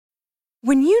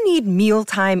When you need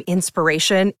mealtime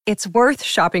inspiration, it's worth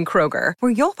shopping Kroger,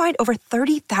 where you'll find over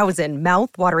 30,000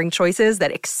 mouth-watering choices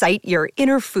that excite your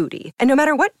inner foodie. And no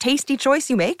matter what tasty choice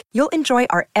you make, you'll enjoy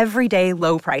our everyday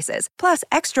low prices, plus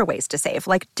extra ways to save,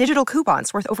 like digital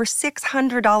coupons worth over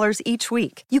 $600 each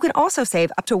week. You can also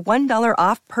save up to $1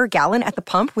 off per gallon at the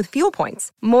pump with fuel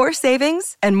points. More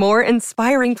savings and more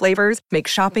inspiring flavors make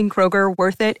shopping Kroger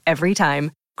worth it every time.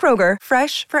 Kroger,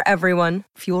 fresh for everyone.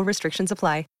 Fuel restrictions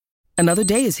apply. Another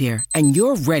day is here, and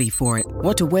you're ready for it.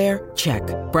 What to wear? Check.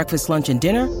 Breakfast, lunch, and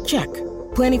dinner? Check.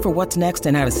 Planning for what's next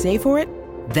and how to save for it?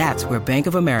 That's where Bank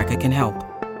of America can help.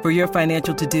 For your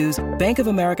financial to-dos, Bank of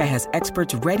America has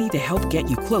experts ready to help get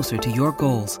you closer to your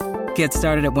goals. Get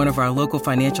started at one of our local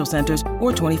financial centers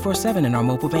or 24/7 in our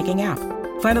mobile banking app.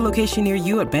 Find a location near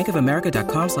you at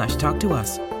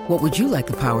bankofamerica.com/talktous. What would you like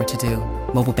the power to do?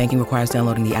 Mobile banking requires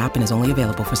downloading the app and is only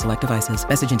available for select devices.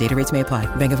 Message and data rates may apply.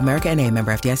 Bank of America N.A.,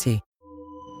 member FDIC.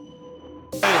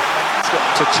 It's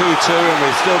got to 2-2 and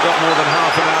we've still got more than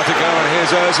half an hour to go, and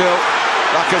here's Ozil.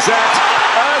 Lacazette.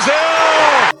 Ozil!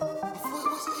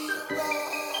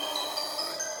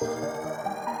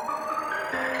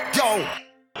 Yo!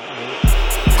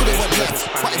 Could it went left,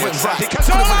 but it went right. Could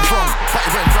it went wrong, but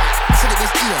it went right. Said it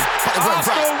was Ian, but it went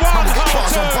right. Man, we get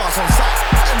bars on sight.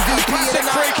 MVP in the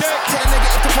night. Tell a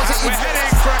negative to positive. We're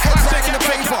heading for a classic in the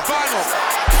paper final.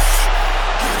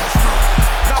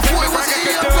 Nothing the Braga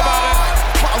could do about it.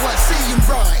 But I weren't seeing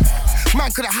right.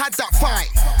 Man could have had that fight,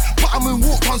 but I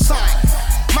moonwalked on sight.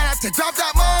 Man had to grab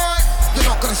that mic. You're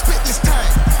not gonna spit this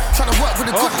time. Trying to work with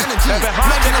a good energy. Man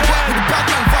gonna work with a bad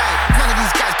man vibe. None of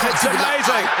these guys can't do it like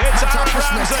amazing. I. It's Man Aaron can't push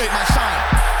me and Ramsey. take my shine.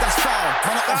 That's foul.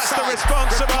 Man are That's the offside.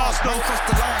 response of Red card, Arsenal. man crossed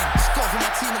the line. Score for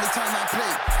my team anytime I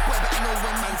play. Boy, better know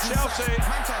when man's Chelsea inside.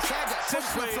 Man can't say I get pushed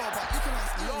simply with floor, but you can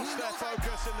ask Ian, lost he their knows I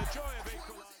focus in the joy of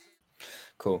equalising.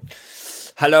 Cool.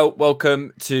 Hello,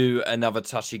 welcome to another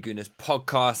Touchy Gooners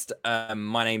podcast.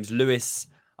 My name's Lewis.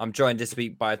 I'm joined this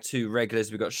week by two regulars.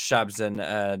 We've got Shabs and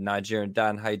Nigerian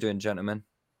Dan. How you doing, gentlemen?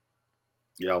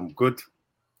 Yeah, I'm good.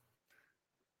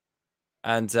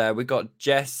 And we got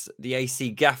Jess, the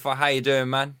AC gaffer. How you doing,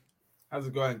 man? How's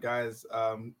it going, guys?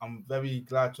 I'm very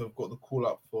glad to have got the call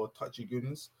up for Touchy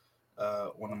Gooners,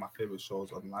 one of my favorite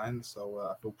shows online. So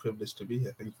I feel privileged to be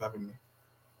here. Thank you for having me.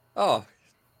 Oh,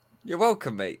 you're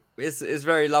welcome, mate. It's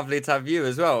very lovely to have you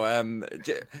as well.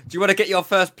 Do you want to get your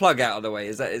first plug out of the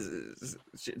way? Do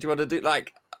you want to do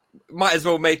might as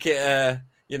well make it a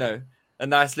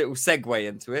nice little segue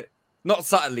into it. Not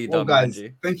subtly done, Well, mind guys,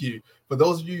 you. thank you. For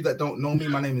those of you that don't know me,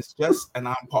 my name is Jess, and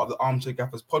I'm part of the Armchair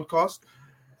Gaffers podcast.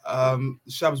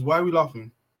 Shabs, why are we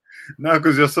laughing? No,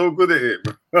 because you're so good at it,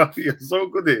 bro. You're so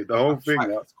good at it. The whole thing.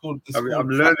 It's called I'm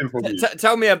learning from you.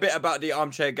 Tell me a bit about the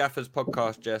Armchair Gaffers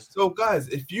podcast, Jess. So, guys,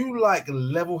 if you like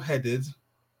level-headed,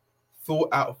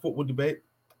 thought-out football debate,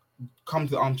 come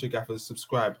to the Armchair Gaffers,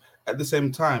 subscribe. At the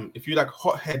same time, if you like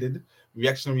hot-headed,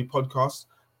 reactionary podcasts,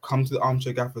 come to the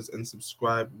Armchair Gaffers and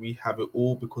subscribe. We have it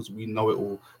all because we know it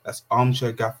all. That's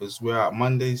Armchair Gaffers. We're out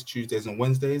Mondays, Tuesdays, and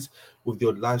Wednesdays with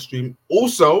the live stream.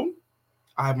 Also,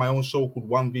 I have my own show called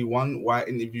 1v1 where I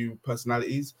interview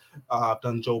personalities. I've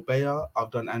done Joe Bayer,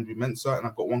 I've done Andrew Mensah, and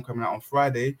I've got one coming out on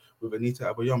Friday with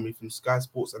Anita Abayomi from Sky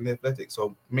Sports and The Athletic.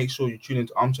 So make sure you tune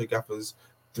into Armchair Gaffers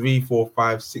 3, 4,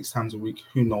 5, 6 times a week.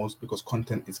 Who knows? Because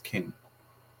content is king.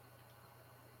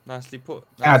 Nicely put.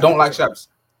 And I don't like Shabs.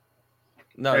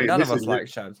 No, Hey, none of listen, us like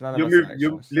Shabs. None of You're, us move, like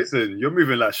you're Shabs. listen. You're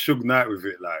moving like Suge Knight with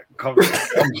it. Like, come.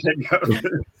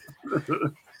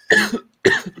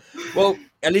 Well,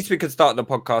 at least we could start the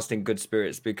podcast in good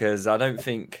spirits, because I don't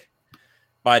think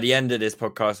by the end of this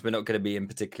podcast we're not going to be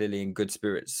particularly in good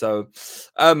spirits. So,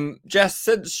 Jess,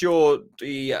 since you're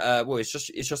the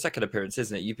it's your second appearance,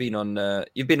 isn't it? You've been on the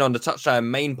Touchline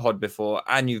main pod before,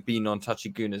 and you've been on Touchy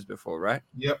Gooners before, right?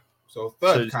 Yep. So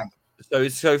third kind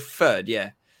of. So third,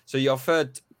 yeah. So your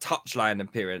third Touchline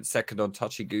appearance, second on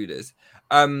Touchy Gooners.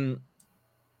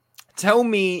 Tell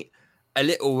me a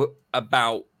little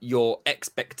about your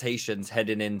expectations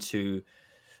heading into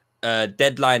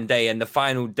deadline day and the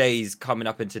final days coming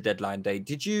up into deadline day.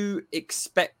 Did you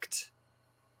expect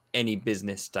any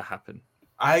business to happen?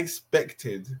 I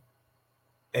expected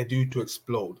Edu to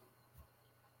explode.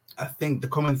 I think the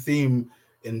common theme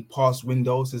in past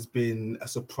windows has been a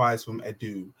surprise from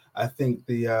Edu. I think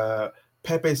the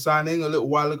Pepe signing a little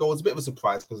while ago was a bit of a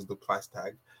surprise because of the price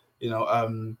tag.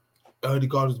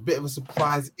 Odegaard was a bit of a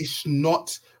surprise-ish,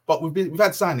 not, but we've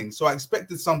had signings, so I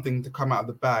expected something to come out of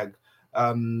the bag.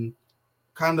 I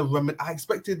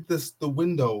expected the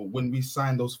window when we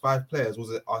signed those 5 players. Was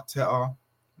it Arteta,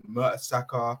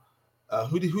 Mertesacker?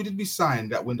 Who did we sign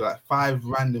that window? Like 5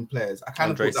 random players. I kind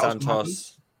Andre of thought that was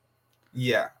Santos.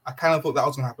 Yeah, I kind of thought that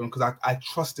was going to happen because I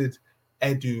trusted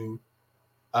Edu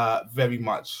very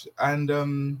much.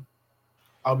 And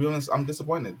I'll be honest, I'm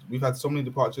disappointed. We've had so many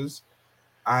departures,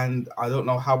 and I don't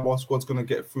know how our squad's going to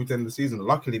get through to the end of the season.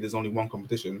 Luckily, there's only one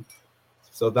competition,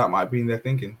 so that might be in their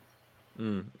thinking.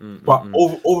 But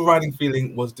overriding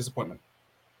feeling was disappointment.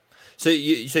 So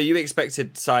you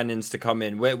expected signings to come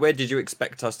in. Where did you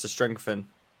expect us to strengthen?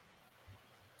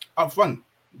 Up front,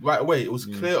 right away, it was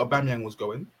clear Aubameyang was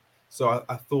going. So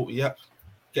I thought, yep,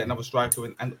 get another striker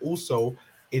in. And also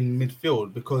in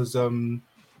midfield, because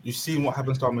you've seen what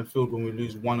happens to our midfield when we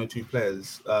lose one or two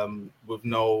players.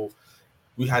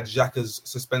 We had Xhaka's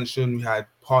suspension, we had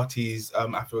Partey's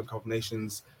African Cup of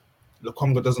Nations.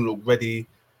 Lokonga doesn't look ready.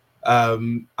 I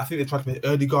think they tried to put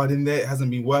Ødegaard in there. It hasn't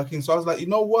been working. So I was like, you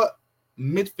know what?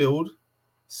 Midfield,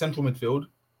 central midfield,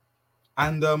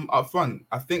 and up front.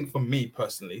 I think for me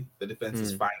personally, the defense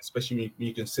is fine, especially when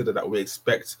you consider that we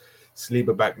expect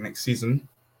Saliba back next season.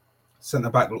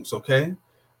 Centre back looks okay.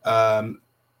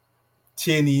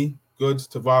 Tierney, good.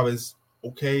 Tavares,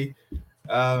 okay.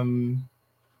 I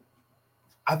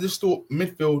just thought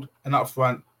midfield and up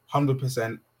front,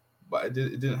 100%, but it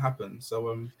didn't happen.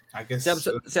 So I guess.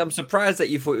 I'm surprised that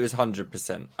you thought it was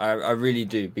 100%. I really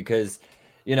do, because,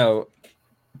 you know,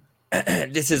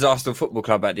 this is Arsenal Football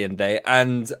Club at the end of the day,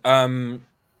 and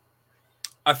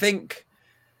I think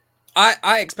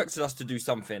I expected us to do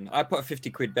something. I put a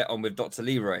 50 quid bet on with Dr.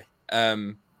 Leroy.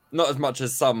 Not as much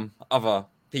as some other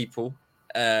people.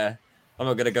 I'm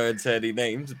not going to go into any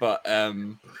names, but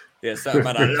yeah, certain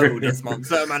man are low this month.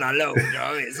 Certain man are low, you know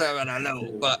what I mean? Certain man are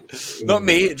low, but not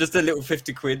me. Just a little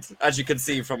 50 quid. As you can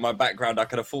see from my background, I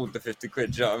can afford the 50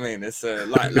 quid. Do you know what I mean? It's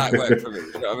light work for me. Do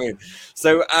you know what I mean?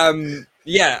 So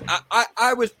yeah,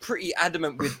 I was pretty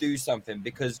adamant we'd do something,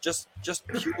 because just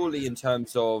purely in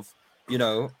terms of, you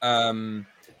know, the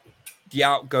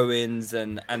outgoings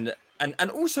and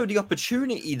also the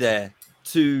opportunity there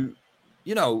to,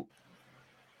 you know,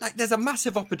 like, there's a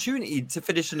massive opportunity to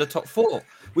finish in the top 4,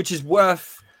 which is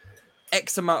worth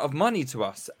X amount of money to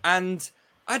us. And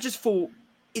I just thought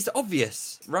it's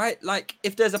obvious, right? Like,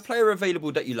 if there's a player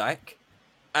available that you like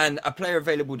and a player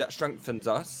available that strengthens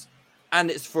us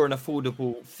and it's for an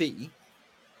affordable fee,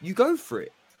 you go for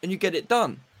it and you get it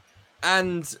done.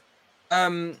 And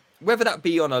whether that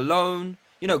be on a loan,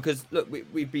 you know, because look,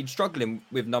 we've been struggling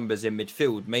with numbers in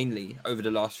midfield mainly over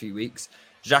the last few weeks.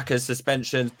 Xhaka's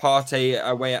suspensions, Partey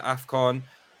away at AFCON.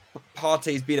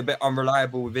 Partey's been a bit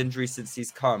unreliable with injuries since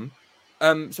he's come.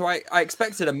 So I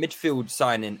expected a midfield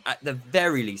signing at the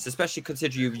very least, especially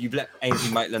considering you've let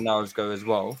Ainsley Maitland-Niles go as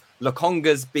well.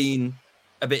 Lokonga's been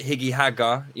a bit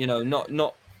higgy-hagger, you know,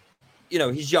 not you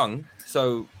know, he's young,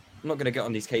 so I'm not going to get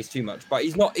on his case too much, but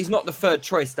he's not the third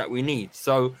choice that we need.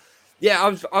 So yeah, I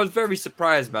was very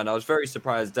surprised, man. I was very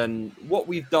surprised, and what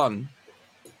we've done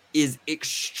is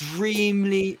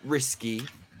extremely risky,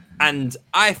 and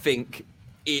I think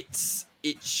it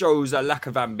shows a lack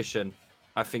of ambition.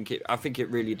 I think it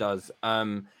really does.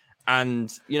 And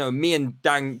you know, me and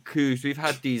Dan Coos, we've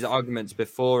had these arguments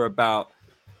before about.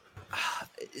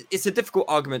 It's a difficult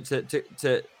argument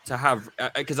to have,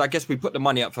 because I guess we put the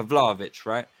money up for Vlahovic,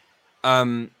 right?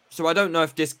 So I don't know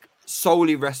if this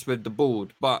solely rests with the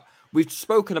board, but we've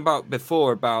spoken about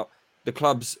before about the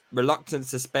club's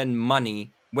reluctance to spend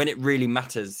money when it really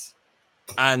matters.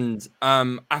 And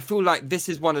I feel like this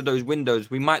is one of those windows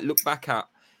we might look back at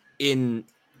in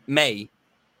May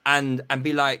and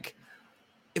be like,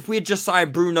 if we had just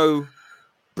signed Bruno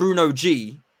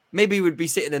G, maybe we'd be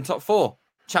sitting in top 4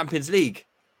 Champions League,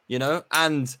 you know?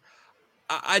 And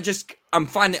I'm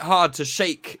finding it hard to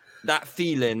shake that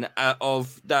feeling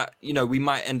of that, you know, we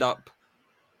might end up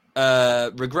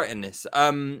regretting this.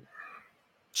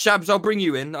 Shabs, I'll bring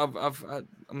you in. I'm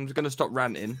going to stop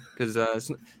ranting, because this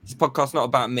podcast's not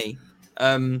about me.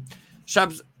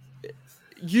 Shabs,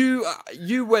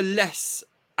 you were less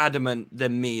adamant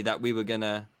than me that we were going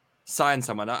to sign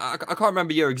someone. I can't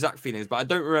remember your exact feelings, but I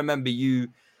don't remember you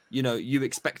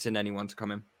expecting anyone to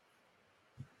come in.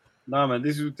 No, man,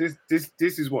 this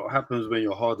is what happens when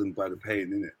you're hardened by the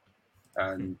pain, innit?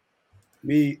 And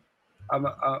me, I'm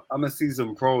a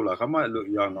seasoned pro. Like, I might look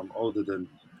young. I'm older than,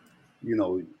 you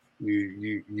know,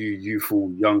 you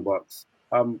youthful young bucks.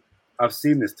 I've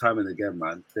seen this time and again,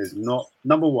 man. There's not,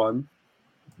 number one,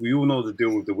 we all know the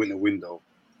deal with the winter window,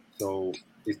 so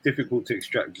it's difficult to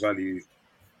extract value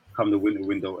come the winter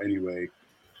window anyway.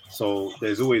 So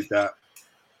there's always that.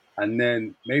 And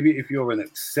then maybe if you're an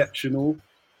exceptional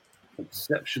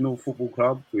football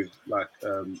club with, like,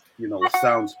 you know, a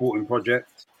sound sporting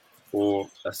project or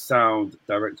a sound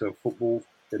director of football,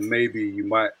 then maybe you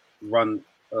might run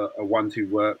a 1-2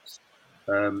 works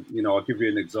I'll give you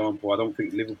an example. I don't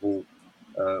think Liverpool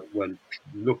were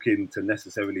looking to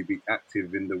necessarily be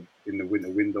active in the winter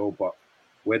window, but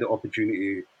where the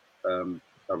opportunity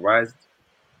arose,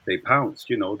 they pounced.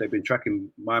 They've been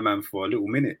tracking my man for a little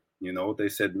minute. They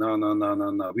said, no,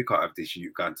 we can't have this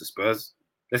youth going to Spurs.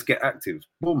 Let's get active.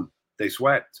 Boom, they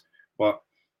swiped. But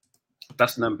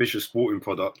that's an ambitious sporting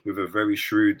product with a very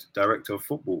shrewd director of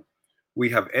football. We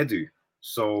have Edu.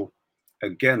 So,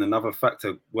 again, another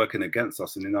factor working against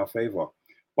us and in our favour.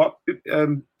 But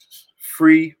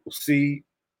free or C,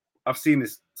 I've seen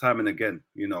this time and again,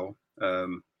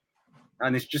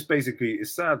 and it's just basically,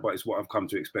 it's sad, but it's what I've come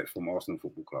to expect from Arsenal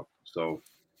Football Club. So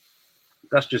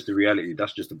that's just the reality.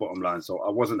 That's just the bottom line. So I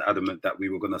wasn't adamant that we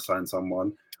were going to sign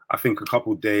someone. I think a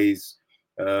couple of days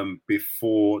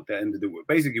before the end of the week,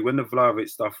 basically when the Vlahovic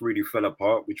stuff really fell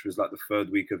apart, which was like the third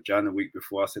week of Jan, a week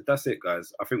before, I said, that's it,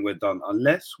 guys. I think we're done.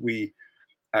 Unless we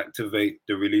activate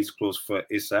the release clause for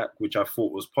Isak, which I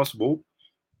thought was possible.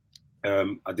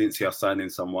 I didn't see us signing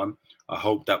someone. I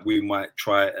hope that we might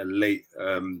try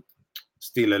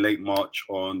steal a late march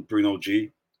on Bruno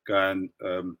G and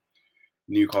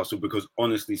Newcastle, because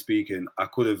honestly speaking, I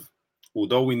could have,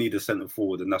 although we need a centre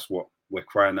forward and that's what we're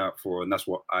crying out for and that's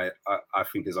what I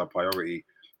think is our priority,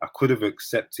 I could have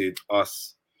accepted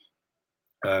us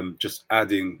just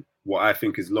adding what I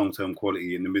think is long-term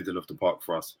quality in the middle of the park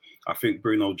for us. I think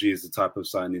Bruno G is the type of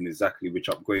signing exactly which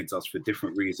upgrades us for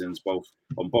different reasons, both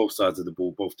on both sides of the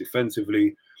ball, both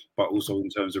defensively, but also in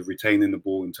terms of retaining the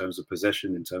ball, in terms of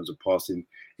possession, in terms of passing,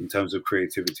 in terms of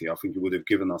creativity. I think it would have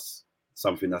given us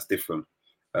something that's different.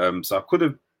 So I could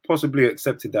have possibly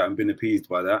accepted that and been appeased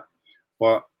by that,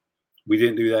 but we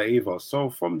didn't do that either.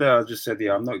 So from there, I just said,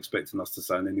 yeah, I'm not expecting us to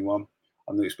sign anyone.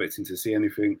 I'm not expecting to see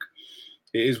anything.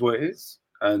 It is what it is.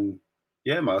 And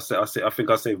yeah, man, I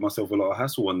think I saved myself a lot of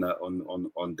hassle on that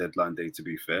on deadline day, to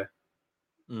be fair.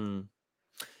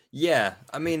 Yeah,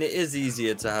 I mean, it is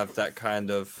easier to have that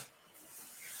kind of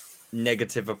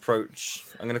negative approach.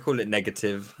 I'm going to call it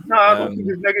negative. No, I don't think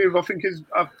it's negative. I think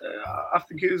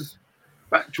it's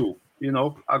factual.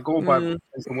 I go by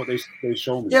what they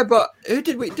show me. Yeah, but who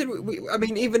did we? I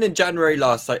mean, even in January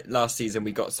last season,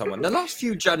 we got someone. The last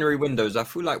few January windows, I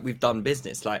feel like we've done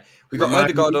business. Like we got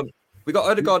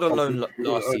Odegaard on loan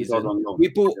last season. We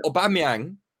bought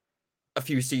Aubameyang a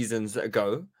few seasons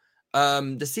ago.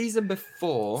 The season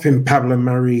before, I think Pablo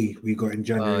Marie we got in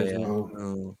January as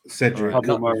well. Cedric, not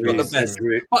the best,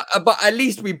 but at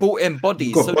least we bought in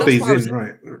bodies. Got bodies in,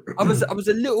 right? I was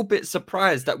a little bit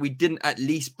surprised that we didn't at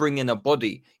least bring in a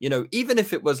body. Even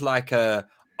if it was like a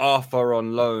Arthur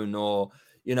on loan, or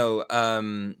who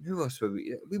else were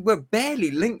we? We were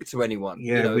barely linked to anyone.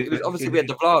 Yeah, we had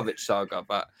the Vlahovic saga,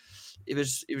 but. It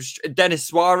was Dennis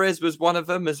Suarez was one of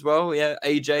them as well. Yeah,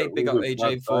 AJ, big up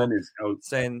AJ for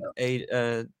saying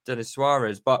Dennis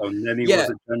Suarez. But Nenny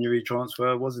was a January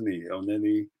transfer, wasn't he?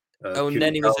 Nenny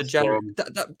was a January.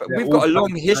 We've got a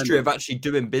long history of actually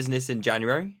doing business in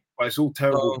January. But it's all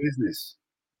terrible business.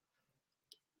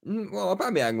 Well,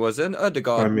 Aubameyang wasn't.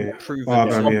 Odegaard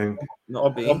proven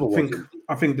not being.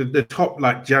 I think the top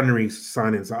like January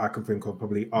signings that I can think of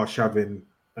probably are Shavin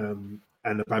and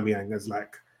Aubameyang as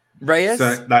like. Reyes?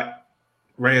 So, like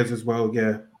Reyes as well,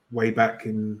 yeah, way back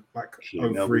in like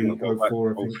 03,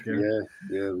 04, I think.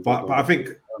 Yeah. But I think,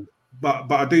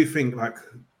 but I do think like,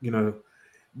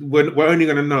 we're only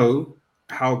going to know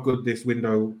how good this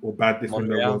window or bad this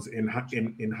window was in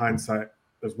hindsight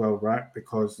as well, right?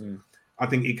 Because I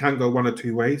think it can go one or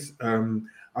two ways.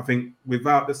 I think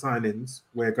without the signings,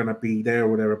 we're going to be there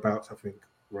or thereabouts, I think,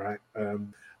 right?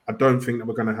 I don't think that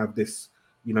we're going to have this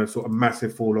sort of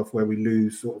massive fall off where we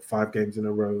lose sort of 5 games in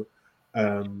a row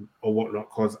or whatnot,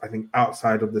 because I think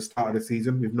outside of the start of the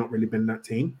season, we've not really been that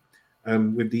team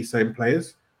with these same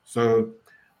players. So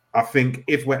I think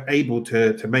if we're able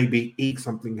to maybe eke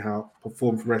something out,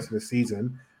 perform for the rest of the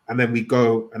season, and then we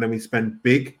go and then we spend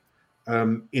big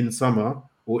in summer,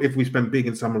 or if we spend big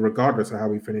in summer, regardless of how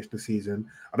we finish the season,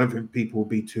 I don't think people will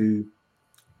be too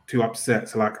upset.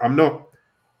 So like, I'm not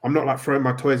like throwing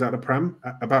my toys out the pram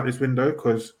about this window,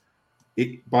 because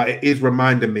it is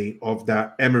reminding me of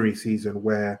that Emery season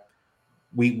where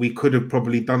we could have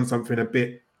probably done something a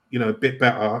bit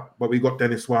better, but we got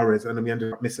Dennis Suarez and then we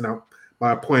ended up missing out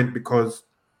by a point because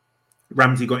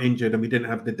Ramsey got injured and we didn't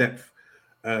have the depth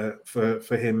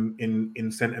for him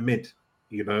in centre mid,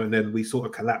 and then we sort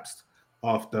of collapsed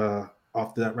after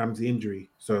that Ramsey injury.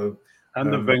 So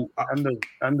and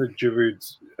the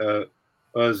Giroud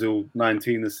Ozil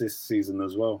 19 assist season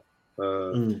as well.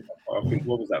 I think,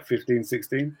 what was that, 15,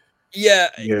 16? Yeah.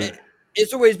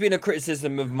 It's always been a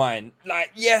criticism of mine.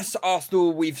 Like, yes,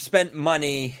 Arsenal, we've spent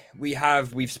money.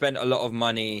 We've spent a lot of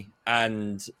money,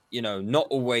 and not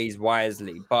always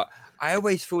wisely. But I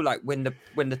always feel like when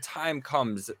the time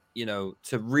comes,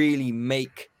 to really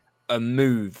make a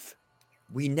move,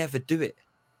 we never do it.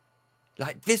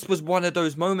 Like, this was one of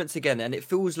those moments again, and it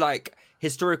feels like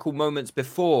historical moments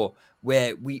before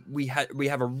where we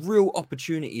have a real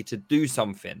opportunity to do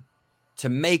something, to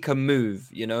make a move.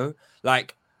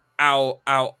 Like our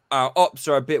ops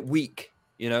are a bit weak.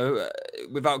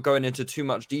 Without going into too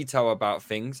much detail about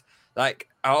things, like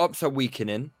our ops are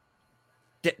weakening.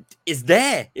 Is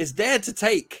there to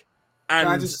take? And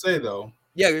Can I just say though?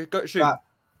 Yeah, go shoot. That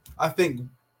I think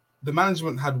the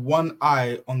management had one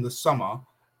eye on the summer,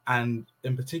 and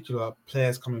in particular,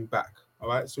 players coming back. All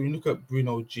right. So you look at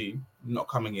Bruno G not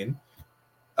coming in.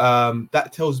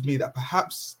 That tells me that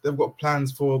perhaps they've got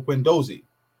plans for Guendouzi,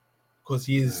 because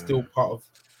he is still part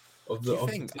of the. Do you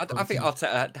think? I think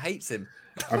Arteta hates him.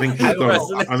 I think he's gone.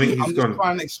 I think he's I'm gone. just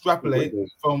trying to extrapolate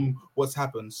from what's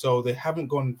happened. So they haven't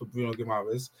gone for Bruno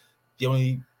Guimaraes. The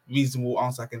only reasonable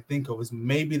answer I can think of is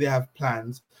maybe they have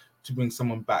plans to bring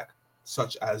someone back,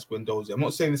 such as Guendouzi. I'm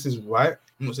not saying this is right.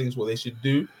 I'm not saying it's what they should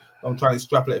do. I'm trying to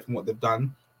extrapolate from what they've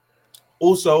done.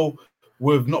 Also,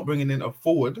 with not bringing in a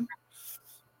forward,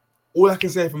 all I can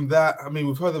say from that, I mean,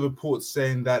 we've heard the reports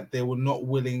saying that they were not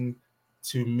willing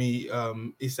to meet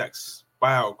Isak's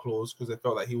buyout clause because they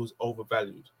felt that he was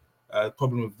overvalued.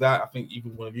 Problem with that, I think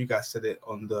even one of you guys said it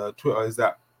on the Twitter, is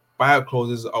that buyout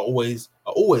clauses are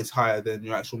always higher than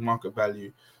your actual market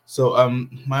value. So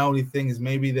my only thing is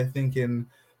maybe they're thinking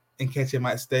Nketiah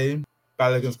might stay,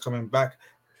 Balogun's coming back.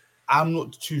 I'm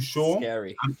not too sure.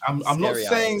 Scary. I'm not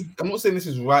saying this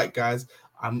is right, guys.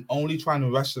 I'm only trying to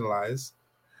rationalize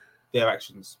their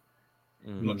actions.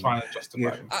 I'm not trying to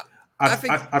justify them. I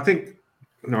think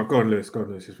no, go on, Lewis.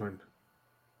 It's fine.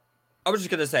 I was just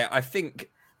gonna say, I think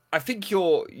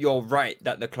you're right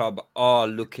that the club are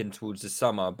looking towards the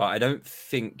summer, but I don't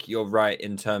think you're right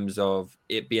in terms of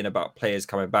it being about players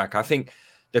coming back. I think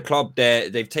the club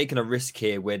they've taken a risk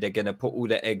here where they're gonna put all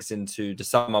their eggs into the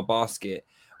summer basket,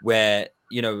 where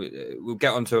we'll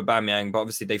get onto Aubameyang, but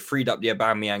obviously they freed up the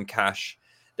Aubameyang cash.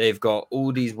 They've got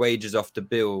all these wages off the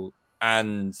bill,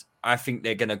 and I think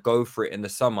they're gonna go for it in the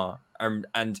summer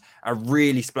and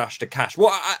really splash the cash.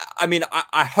 Well,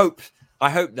 I hope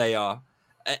they are.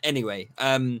 Anyway,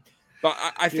 but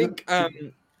I think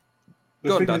the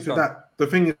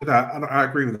thing is that I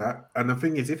agree with that, and the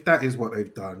thing is, if that is what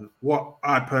they've done, what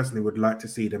I personally would like to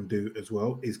see them do as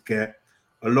well is get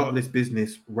a lot of this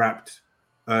business wrapped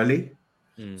early.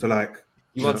 So like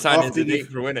you want signings in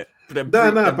April, innit? No,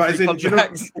 but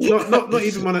not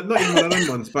even one of them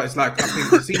ones. But it's like I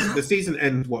think the season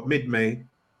ends mid-May,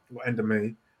 end of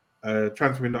May.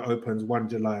 Transfer window opens 1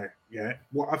 July. Yeah,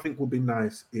 what I think would be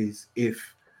nice is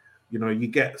if you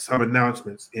get some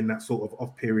announcements in that sort of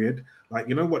off period, like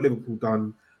what Liverpool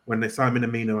done when they signed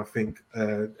Minamino. I think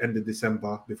end of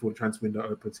December before the transfer window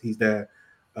opens. He's there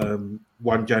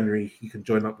 1 January. He can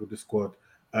join up with the squad.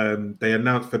 They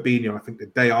announced Fabinho, I think the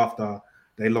day after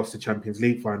they lost the Champions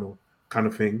League final, kind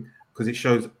of thing, because it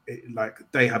shows like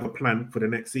they have a plan for the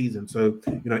next season. So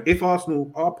if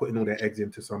Arsenal are putting all their eggs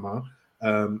into summer,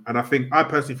 and I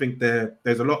personally think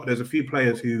there's a few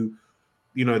players who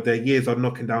their years are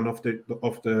knocking down off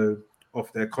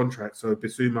their contract. So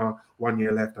Bissouma, 1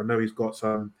 year left. I know he's got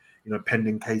some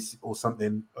pending case or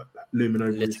something looming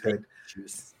over his head.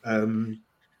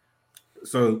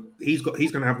 So he's going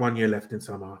to have 1 year left in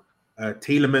summer.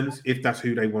 Tielemans, if that's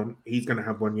who they want, he's going to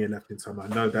have 1 year left in summer. I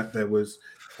know that there was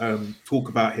talk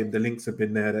about him. The links have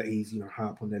been there that he's high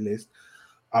up on their list.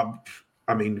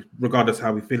 I mean, regardless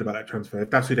how we feel about that transfer, if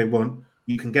that's who they want,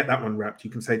 you can get that one wrapped. You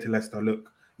can say to Leicester,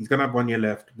 look, he's going to have 1 year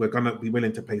left. We're going to be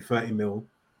willing to pay 30 mil.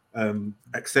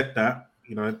 Accept that.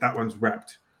 That one's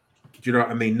wrapped. Do you know what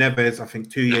I mean? Neves, I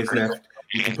think 2 years left.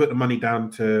 You can put the money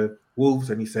down to Wolves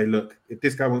and you say, look, if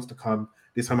this guy wants to come,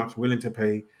 this is how much we're willing to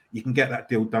pay. You can get that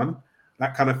deal done,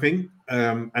 that kind of thing.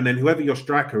 And then whoever your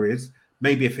striker is,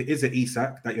 maybe if it is an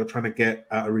Isak that you're trying to get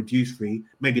at a reduced fee,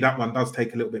 maybe that one does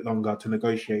take a little bit longer to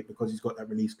negotiate because he's got that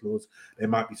release clause. There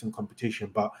might be some competition,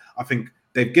 but I think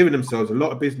they've given themselves a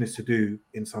lot of business to do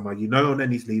in summer.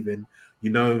 Oneni's leaving,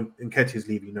 Nketiah's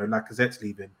leaving, Lacazette's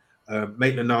leaving.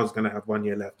 Maitland-Niles is going to have 1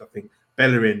 year left. I think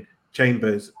Bellerin,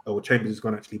 Chambers is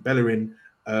gone actually. Bellerin,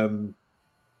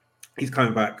 he's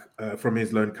coming back from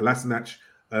his loan. Kolasinac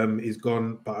is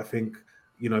gone, but I think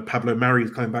Pablo Mari is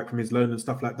coming back from his loan and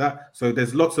stuff like that. So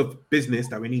there's lots of business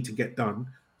that we need to get done.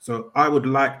 So I would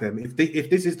like them, if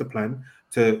this is the plan,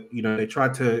 to they try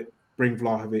to bring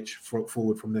Vlahovic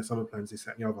forward from their summer plans, this,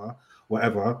 that, and the other,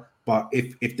 whatever. But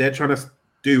if they're trying to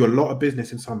do a lot of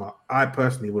business in summer, I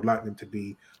personally would like them to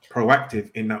be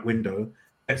proactive in that window,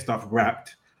 get stuff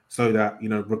wrapped, so that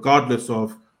regardless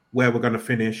of where we're going to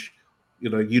finish,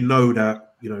 that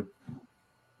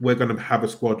we're going to have a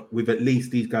squad with at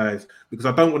least these guys, because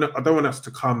I don't want us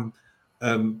to come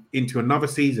into another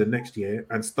season next year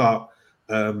and start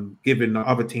giving the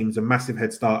other teams a massive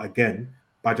head start again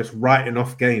by just writing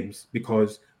off games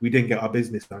because we didn't get our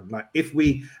business done. Like if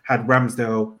we had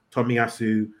Ramsdale,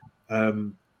 Tomiyasu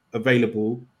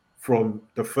available from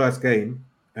the first game,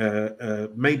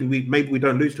 maybe we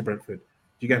don't lose to Brentford.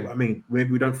 Do you get what I mean?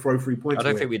 Maybe we don't throw 3 points. I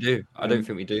don't think we do. I don't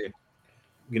think we do.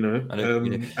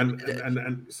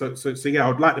 And so yeah, I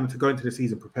would like them to go into the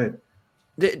season prepared.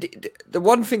 The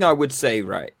one thing I would say,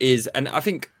 right, is, and I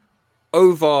think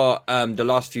over the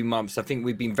last few months, I think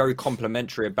we've been very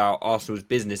complimentary about Arsenal's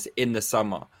business in the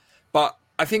summer. But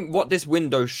I think what this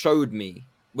window showed me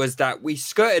was that we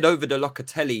skirted over the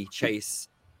Locatelli chase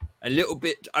a little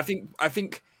bit. I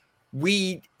think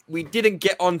we didn't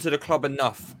get onto the club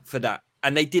enough for that.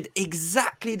 And they did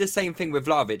exactly the same thing with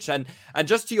Vlahovic. And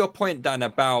just to your point, Dan,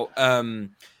 about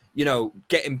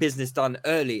getting business done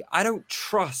early, I don't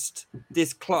trust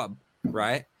this club,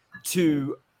 right,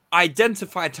 to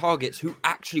identify targets who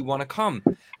actually want to come.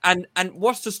 And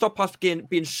what's to stop us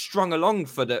being strung along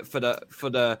for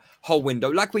the whole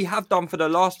window, like we have done for the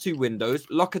last two windows?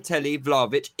 Locatelli,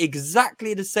 Vlahovic,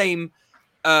 exactly the same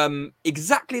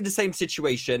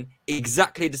situation,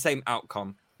 exactly the same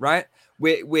outcome, right?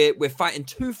 We're fighting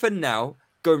tooth and nail,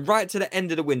 going right to the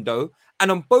end of the window,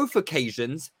 and on both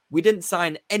occasions we didn't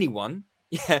sign anyone.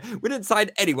 Yeah, we didn't sign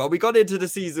anyone. We got into the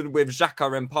season with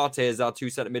Xhaka and Partey as our two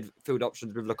centre midfield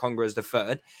options, with Lokonga as the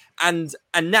third, and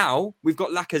now we've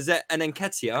got Lacazette and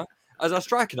Nketiah as our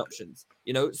striking options.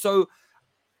 So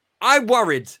I'm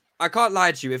worried. I can't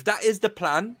lie to you. If that is the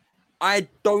plan, I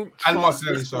don't. And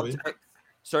Martinelli,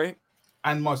 sorry,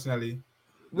 and Martinelli.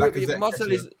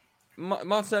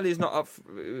 Martinelli is not up.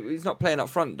 He's not playing up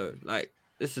front though. Like,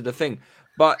 this is the thing.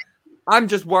 But I'm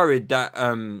just worried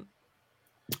that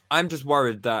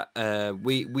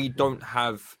we don't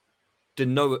have the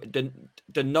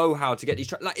know-how to get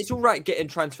these. Like, it's all right getting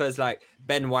transfers like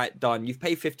Ben White done. You've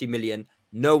paid 50 million.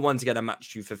 No one's going to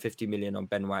match you for 50 million on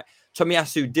Ben White.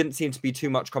 Tomiyasu didn't seem to be too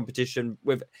much competition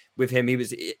with him.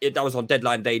 That was on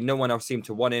deadline day. No one else seemed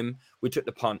to want him. We took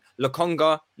the punt.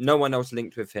 Lokonga, no one else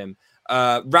linked with him.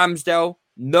 Ramsdale,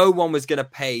 no one was going to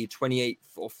pay 28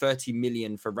 or 30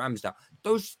 million for Ramsdale.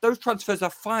 Those transfers are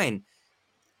fine.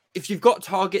 If you've got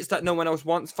targets that no one else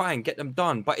wants, fine, get them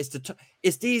done. But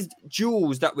it's these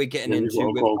duels that we're getting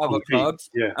into with other clubs,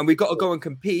 and we've got to go and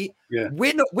compete. Yeah.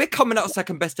 We're coming out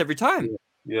second best every time.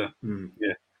 Yeah.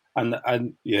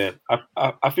 And yeah,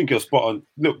 I think you're spot on.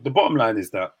 Look, the bottom line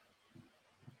is that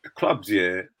the clubs,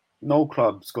 no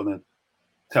club's gonna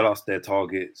tell us their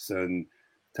targets and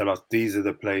tell us these are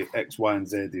the play X, Y, and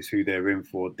Z is who they're in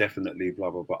for, definitely,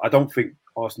 blah blah blah. I don't think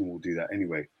Arsenal will do that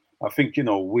anyway. I think,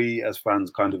 we as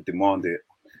fans kind of demand it.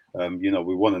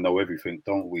 We want to know everything,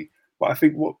 don't we? But I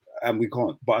think we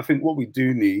can't. But I think what we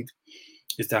do need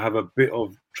is to have a bit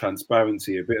of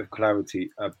transparency, a bit of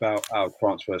clarity about our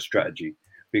transfer strategy,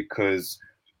 because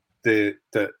the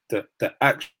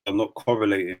actions are not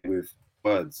correlating with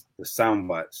words, the sound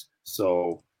bites.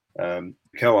 So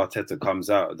Mikel Arteta comes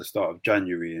out at the start of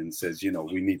January and says,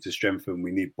 we need to strengthen,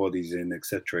 we need bodies in,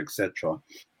 etc., etc.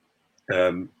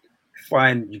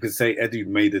 Fine, you could say Edu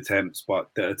made attempts, but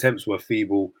the attempts were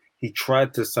feeble. He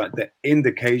tried to sign. The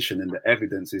indication and the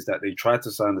evidence is that they tried to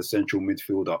sign the central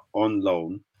midfielder on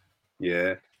loan,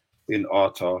 in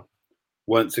Arta,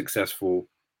 weren't successful,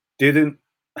 didn't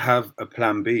have a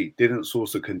plan B, didn't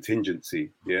source a contingency,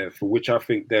 for which I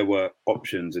think there were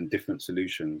options and different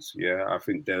solutions. I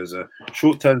think there's a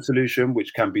short-term solution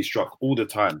which can be struck all the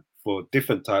time for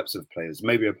different types of players,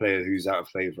 maybe a player who's out of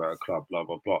favour at a club, blah,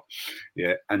 blah, blah.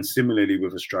 And similarly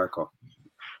with a striker.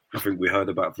 I think we heard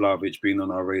about Vlahovic being on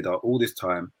our radar all this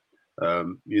time,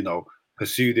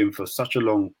 pursued him for such a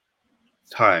long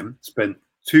time, spent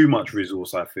too much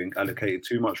resource, I think, allocated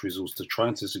too much resource to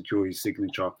trying to secure his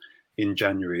signature in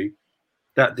January.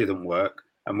 That didn't work.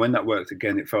 And when that worked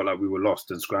again, it felt like we were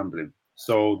lost and scrambling.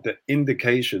 So the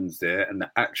indications there and the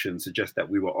action suggest that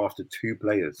we were after two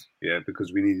players,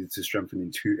 because we needed to strengthen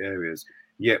in two areas.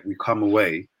 Yet we come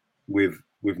away with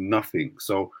nothing.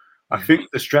 So I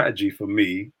think the strategy for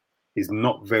me is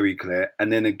not very clear.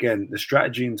 And then again, the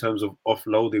strategy in terms of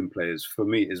offloading players for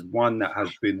me is one that has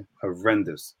been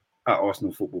horrendous at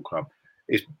Arsenal Football Club.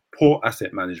 It's poor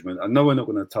asset management. I know we're not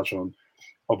going to touch on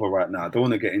Oba right now. I don't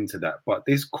want to get into that, but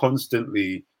this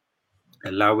constantly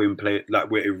allowing play,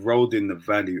 like we're eroding the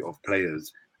value of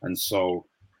players and so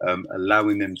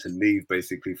allowing them to leave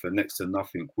basically for next to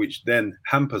nothing, which then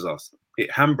hampers us.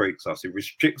 It handbrakes us. It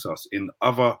restricts us in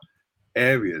other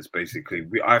areas. Basically,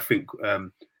 I think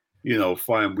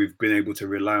fine. We've been able to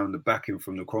rely on the backing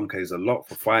from the Kroenkes a lot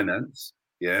for finance.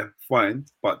 Yeah, fine.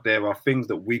 But there are things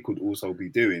that we could also be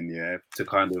doing, yeah, to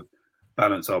kind of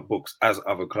balance our books as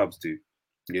other clubs do.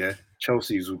 Yeah,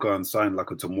 Chelsea's will go and sign like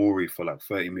a Tomori for like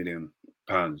 £30 million.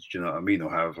 Do you know what I mean?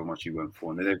 Or however much he went for.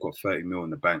 And then they've got 30 mil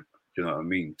in the bank. Do you know what I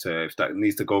mean? So if that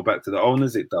needs to go back to the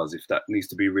owners, it does. If that needs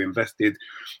to be reinvested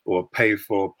or pay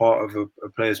for part of a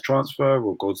player's transfer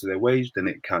or go to their wage, then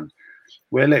it can.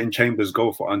 We're letting Chambers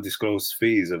go for undisclosed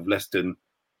fees of less than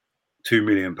 £2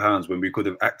 million when we could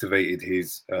have activated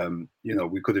his,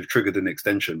 we could have triggered an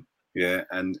extension, yeah,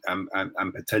 and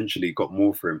potentially got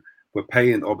more for him. We're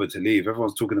paying Oba to leave.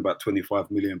 Everyone's talking about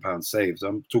 £25 million saves.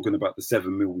 I'm talking about the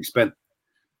 7 mil we spent,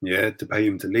 yeah, to pay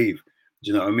him to leave. Do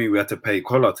you know what I mean? We had to pay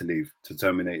Collar to leave to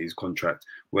terminate his contract.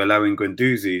 We're allowing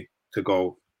Guendouzi to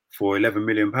go for £11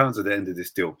 million at the end of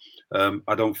this deal.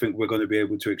 I don't think we're going to be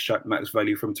able to extract max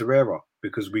value from Torreira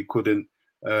because we couldn't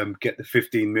get the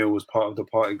 15 mil as part of the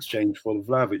part exchange for the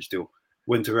Vlahovic deal.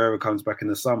 When Torreira comes back in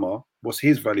the summer, what's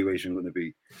his valuation going to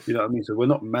be? You know what I mean? So we're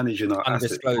not managing our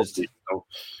assets properly. So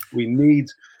we need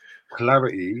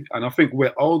clarity, and I think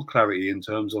we're old clarity in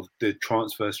terms of the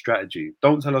transfer strategy.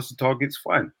 Don't tell us the targets,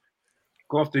 fine.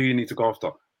 Go after who you need to go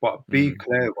after. But be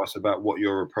clear with us about what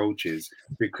your approach is,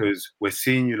 because we're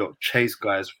seeing you lot chase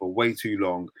guys for way too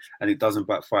long and it doesn't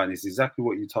backfire. And it's exactly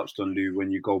what you touched on, Lou,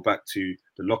 when you go back to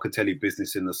the Locatelli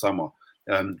business in the summer.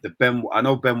 I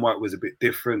know Ben White was a bit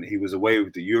different. He was away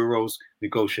with the Euros.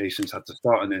 Negotiations had to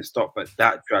start and then stop, but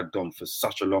that dragged on for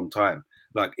such a long time.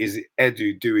 Like, is it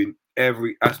Edu doing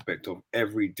every aspect of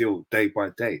every deal day by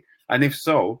day? And if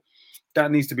so, that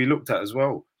needs to be looked at as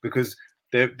well, because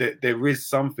there is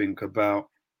something about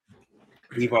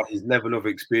either his level of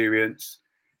experience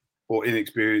or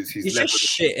inexperience. He's just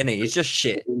shit, isn't he? He's just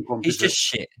shit. He's just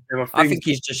shit. I think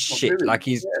he's just shit. Like,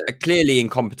 he's clearly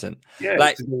incompetent. Yeah,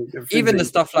 like, even the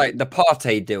stuff like the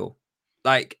Partey deal.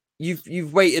 Like,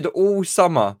 you've waited all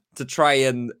summer to try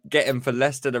and get him for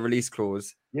less than a release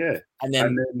clause. Yeah. And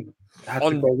then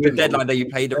on the deadline that you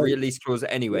played a release clause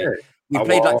anyway. Yeah. We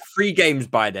played like 3 games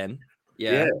by then.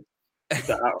 Yeah.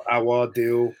 Our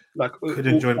deal. Like,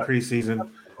 couldn't join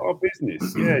pre-season. Our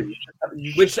business, yeah.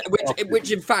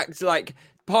 Which in fact, like,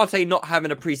 Partey not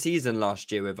having a pre-season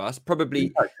last year with us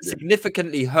probably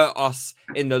significantly hurt us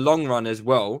in the long run as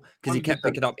well, because he kept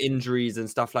picking up injuries and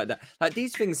stuff like that. Like,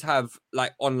 these things have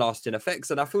like on-lasting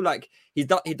effects, and I feel like he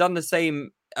done the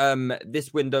same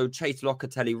this window. Chased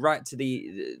Locatelli right to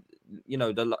the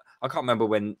I can't remember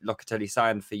when Locatelli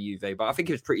signed for Juve, but I think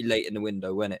it was pretty late in the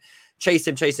window, wasn't it? Chased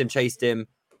him.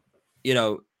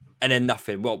 And then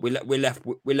nothing. Well, we're left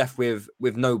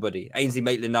with nobody. Ainsley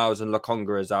Maitland-Niles and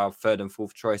Lokonga as our 3rd and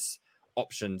 4th choice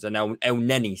options, and now El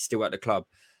Neni still at the club.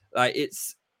 Like,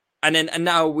 and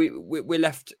now we're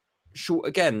left short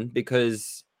again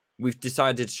because we've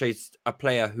decided to chase a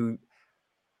player who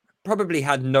probably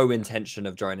had no intention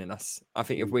of joining us. I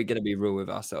think if we're going to be real with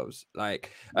ourselves,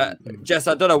 like, Jess,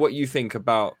 I don't know what you think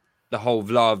about the whole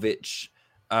Vlahovic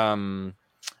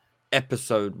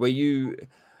episode.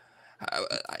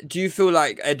 Do you feel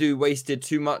like Edu wasted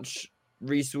too much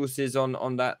resources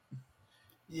on that?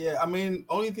 Yeah, I mean,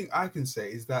 only thing I can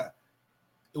say is that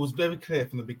it was very clear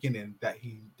from the beginning that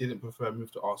he didn't prefer a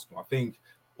move to Arsenal. I think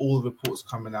all the reports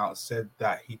coming out said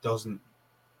that he doesn't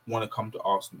want to come to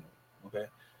Arsenal. Okay.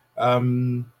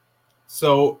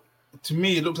 So to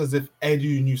me, it looks as if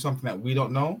Edu knew something that we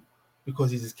don't know, because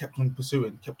he just kept on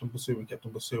pursuing.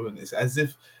 It's as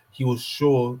if he was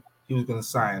sure he was going to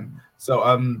sign. So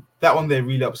that one there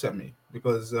really upset me,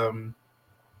 because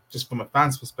just from a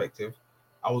fan's perspective,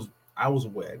 I was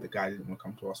aware the guy didn't want to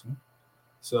come to Arsenal.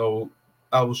 So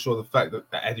I was sure the fact that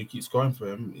Edu keeps going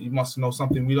for him, he must know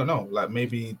something we don't know. Like,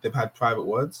 maybe they've had private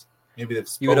words. Maybe they've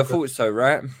spoken. You would have thought so,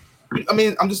 right? I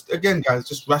mean, I'm just, again, guys,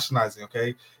 just rationalizing,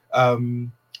 okay? I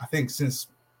think since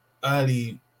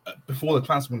before the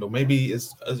transfer window, maybe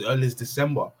as early as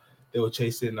December, they were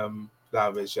chasing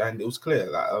Vlahovic, and it was clear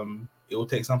that it will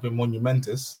take something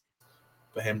monumentous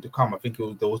for him to come. I think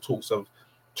there were talks of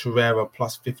Torreira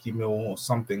plus 50 mil or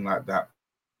something like that.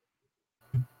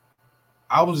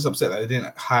 I was just upset that they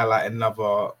didn't highlight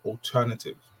another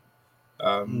alternative.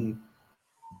 But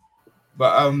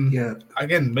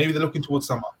again, maybe they're looking towards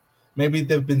summer. Maybe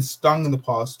they've been stung in the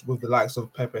past with the likes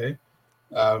of Pepe,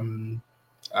 with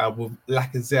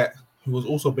Lacazette, who was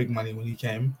also big money when he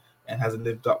came and hasn't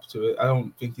lived up to it. I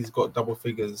don't think he's got double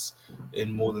figures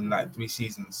in more than like 3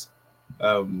 seasons.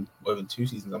 over 2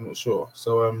 seasons. I'm not sure.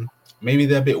 So maybe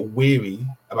they're a bit weary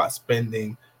about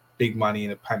spending big money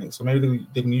in a panic. So maybe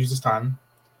they can use this time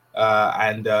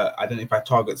and identify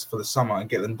targets for the summer and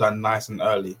get them done nice and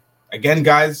early. Again,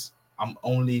 guys, I'm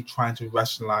only trying to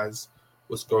rationalize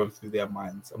what's going through their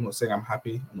minds. I'm not saying I'm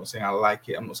happy. I'm not saying I like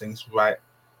it. I'm not saying it's right.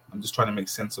 I'm just trying to make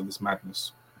sense of this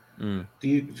madness.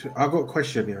 I've got a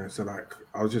question here. So, like,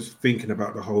 I was just thinking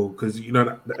about the whole, because, you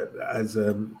know, as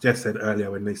Jess said earlier,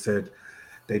 when they said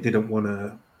they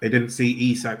didn't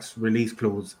see Isak's release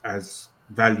clause as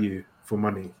value for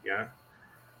money. Yeah.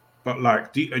 But,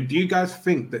 like, do you guys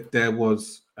think that there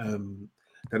was, that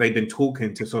they'd been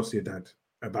talking to Sociedad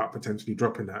about potentially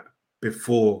dropping that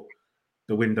before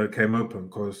the window came open?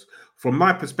 Because from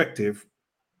my perspective,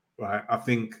 right, I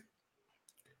think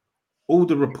all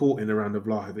the reporting around the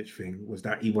Vlahovic thing was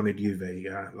that he wanted Juve.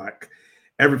 Yeah, like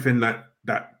everything that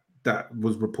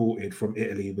was reported from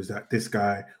Italy was that this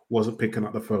guy wasn't picking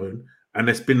up the phone, and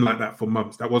it's been like that for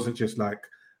months. That wasn't just like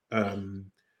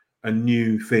a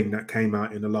new thing that came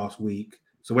out in the last week.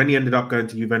 So when he ended up going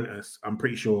to Juventus, I'm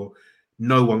pretty sure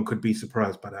no one could be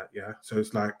surprised by that. Yeah, so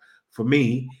it's like, for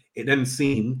me, it then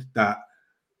seemed that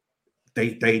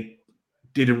they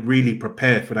didn't really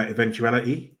prepare for that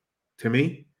eventuality. To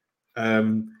me.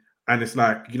 And it's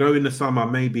like, you know, in the summer,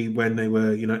 maybe when they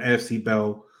were, you know, AFC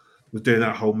Bell was doing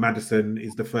that whole Maddison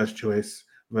is the first choice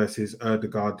versus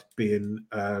Erdegaard being,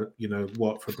 you know,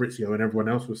 what Fabrizio and everyone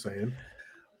else was saying.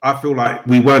 I feel like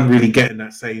we weren't really getting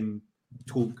that same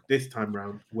talk this time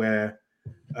round where,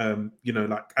 you know,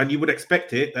 like, and you would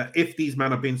expect it that if these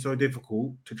men are being so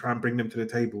difficult to try and bring them to the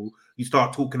table, you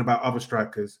start talking about other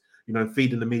strikers, you know,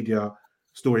 feeding the media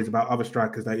stories about other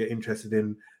strikers that you're interested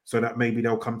in, so that maybe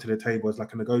they'll come to the table as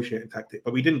like a negotiating tactic.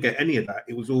 But we didn't get any of that.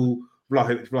 It was all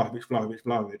Vlahovic,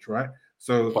 right?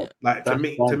 So, like, to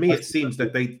me, it seems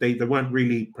that they weren't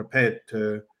really prepared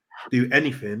to do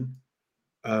anything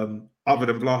other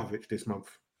than Vlahovic this month.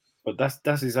 But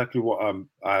that's exactly what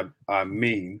I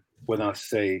mean when I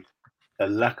say a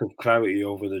lack of clarity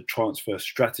over the transfer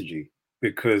strategy,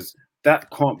 because that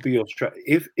can't be your strategy.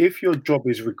 If your job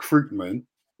is recruitment,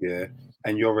 yeah,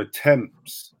 and your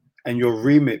attempts and your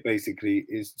remit basically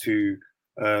is to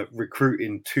recruit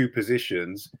in 2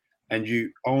 positions, and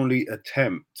you only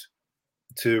attempt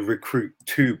to recruit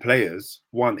 2 players,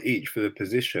 1 each for the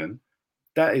position,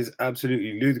 that is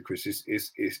absolutely ludicrous.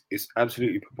 It's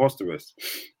absolutely preposterous.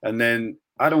 And then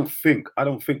I don't think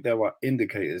there are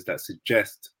indicators that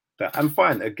suggest that. And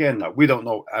fine, again, like, we don't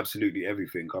know absolutely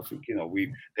everything. I think, you know,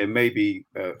 there maybe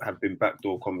have been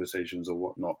backdoor conversations or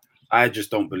whatnot. I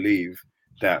just don't believe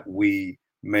that we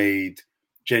made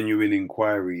genuine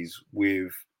inquiries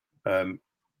with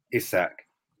Isak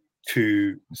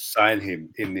to sign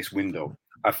him in this window.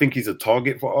 I think he's a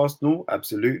target for Arsenal,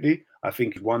 absolutely. I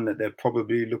think he's one that they're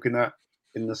probably looking at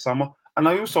in the summer. And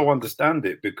I also understand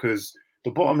it, because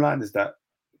the bottom line is that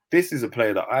this is a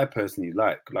player that I personally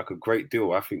like a great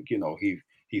deal. I think, you know,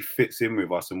 he fits in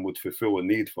with us and would fulfill a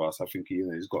need for us. I think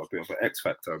he's got a bit of an X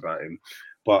factor about him,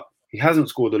 but he hasn't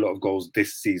scored a lot of goals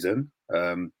this season.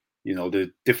 You know, there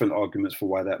are different arguments for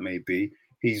why that may be.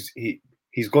 He's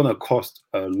going to cost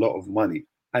a lot of money,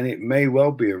 and it may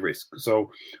well be a risk.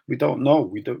 So we don't know.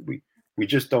 We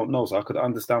just don't know. So I could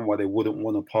understand why they wouldn't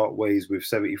want to part ways with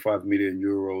 75 million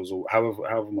euros or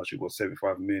however much it was,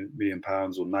 75 million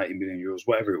pounds or 90 million euros,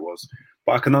 whatever it was.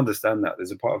 But I can understand that.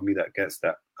 There's a part of me that gets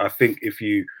that. I think if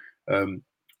you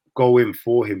go in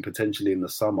for him potentially in the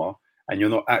summer and you're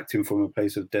not acting from a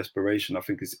place of desperation, I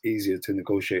think it's easier to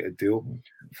negotiate a deal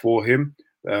for him.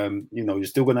 You know, you're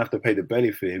still going to have to pay the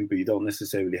belly for him, but you don't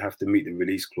necessarily have to meet the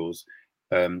release clause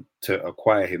to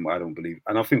acquire him, I don't believe.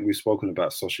 And I think we've spoken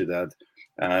about Sociedad,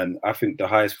 and I think the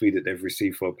highest fee that they've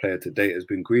received for a player to date has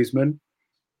been Griezmann.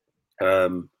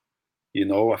 You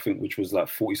know, I think, which was like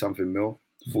 40-something mil,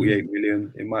 48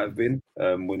 million it might have been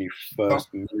when he first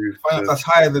moved. That's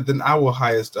higher than our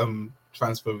highest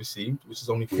transfer received, which is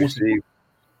only 40.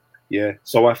 Yeah,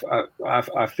 so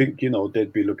I think, you know,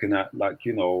 they'd be looking at, like,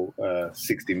 you know,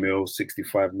 60 mil,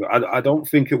 65 mil. I don't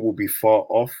think it will be far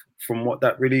off from what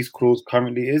that release clause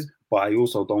currently is, but I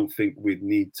also don't think we'd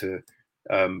need to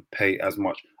pay as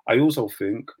much. I also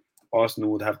think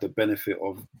Arsenal would have the benefit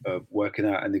of working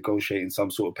out and negotiating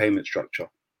some sort of payment structure,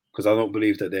 because I don't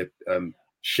believe that they're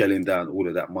shelling down all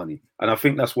of that money. And I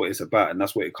think that's what it's about, and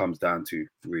that's what it comes down to,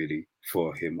 really,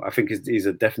 for him. I think he's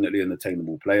definitely an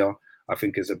attainable player. I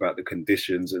think it's about the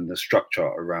conditions and the structure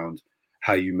around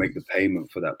how you make the payment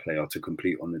for that player to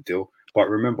complete on the deal. But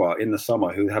remember, in the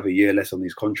summer, he'll have a year less on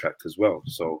his contract as well.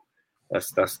 So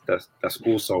that's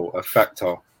also a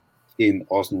factor in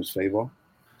Arsenal's favour,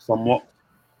 somewhat.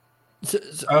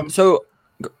 So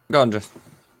Go on, just.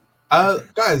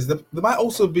 Guys, there might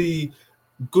also be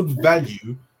good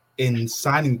value in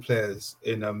signing players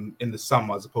in the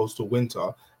summer as opposed to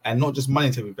winter, and not just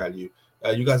monetary value.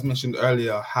 You guys mentioned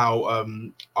earlier how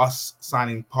us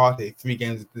signing Partey 3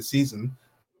 games into the season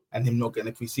and him not getting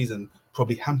a pre-season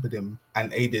probably hampered him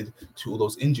and aided to all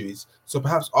those injuries. So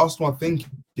perhaps Arsenal are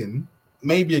thinking,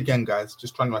 maybe again, guys,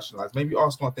 just trying to rationalize, maybe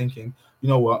Arsenal are thinking, you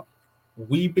know what,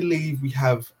 we believe we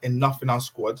have enough in our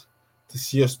squad to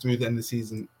see us through the end of the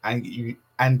season and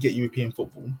get European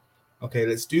football. Okay,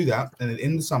 let's do that. And then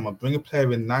in the summer, bring a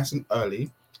player in nice and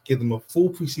early, give them a full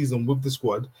preseason with the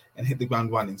squad and hit the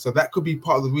ground running. So that could be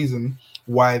part of the reason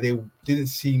why they didn't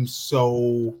seem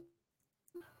so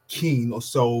keen or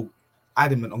so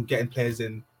adamant on getting players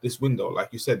in this window.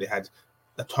 Like you said, they had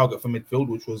a target for midfield,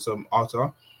 which was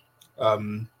Arthur.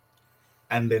 And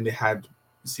then they had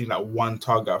seen like one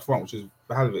target up front, which is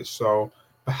Vahalovic. So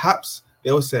perhaps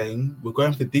they were saying, we're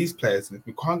going for these players, and if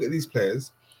we can't get these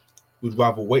players, we'd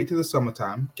rather wait till the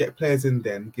summertime, get players in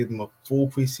then, give them a full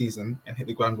pre-season and hit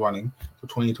the ground running for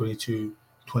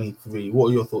 2022-23. What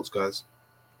are your thoughts, guys?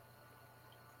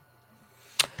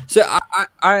 So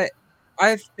I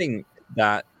think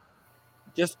that,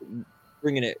 just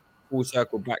bringing it full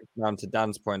circle back down to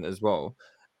Dan's point as well,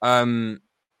 I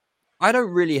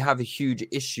don't really have a huge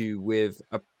issue with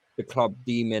the club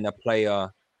deeming a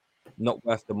player not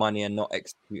worth the money and not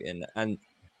executing. And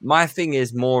my thing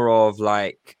is more of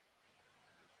like,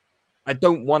 I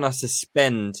don't want us to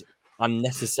spend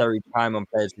unnecessary time on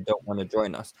players who don't want to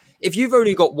join us. If you've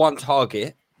only got one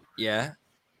target, yeah,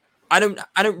 I don't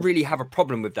really have a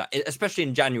problem with that, especially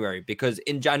in January, because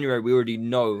in January we already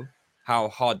know how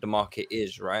hard the market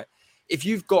is, right? If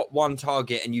you've got one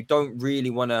target and you don't really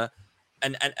want to,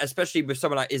 and especially with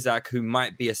someone like Isaac, who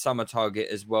might be a summer target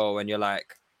as well, and you're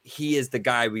like, he is the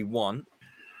guy we want,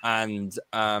 and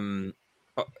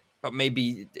but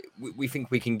maybe we think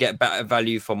we can get better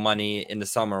value for money in the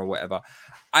summer or whatever.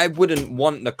 I wouldn't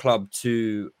want the club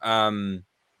to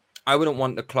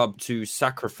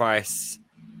sacrifice,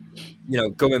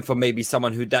 going for maybe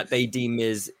someone who that they deem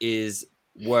is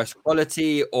worse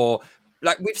quality, or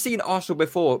like we've seen Arsenal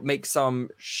before make some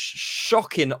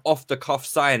shocking off the cuff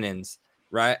signings,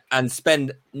 right? And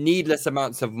spend needless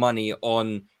amounts of money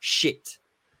on shit.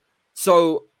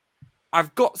 So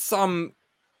I've got some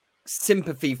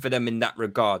sympathy for them in that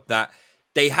regard, that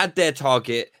they had their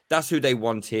target, that's who they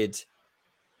wanted,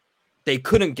 they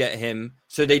couldn't get him,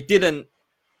 so they didn't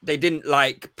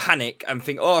like panic and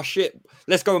think, oh shit,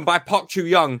 let's go and buy Park Chu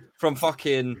Young from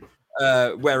fucking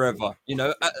wherever.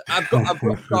 I've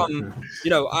got some,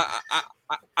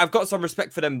 I've got some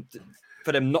respect for them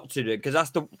not to do it,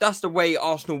 because that's the way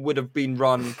Arsenal would have been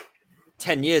run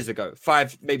 10 years ago,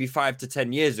 5 to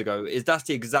 10 years ago. That's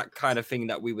the exact kind of thing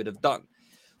that we would have done.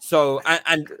 So,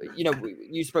 and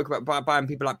you spoke about buying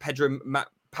people like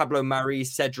Pablo Mari,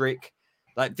 Cedric.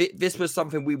 Like this was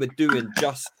something we were doing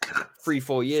just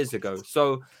 3-4 years ago.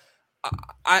 So,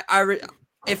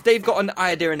 if they've got an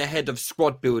idea in the head of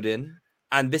squad building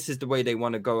and this is the way they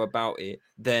want to go about it,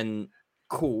 then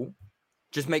cool.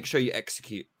 Just make sure you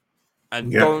execute,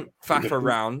 and don't faff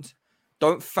around.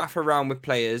 Don't faff around with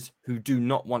players who do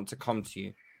not want to come to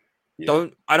you. Yeah.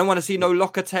 I don't want to see no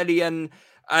Locatelli and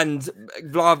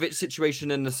Vlahovic situation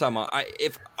in the summer.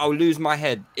 I'll lose my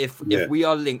head if we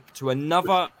are linked to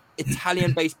another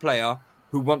Italian-based player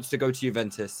who wants to go to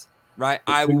Juventus, right?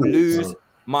 I will lose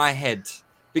my head,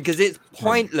 because it's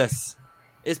pointless.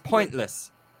 It's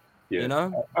pointless. Yeah.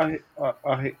 I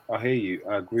hear you.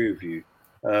 I agree with you.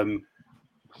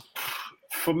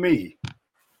 For me,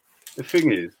 the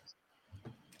thing is,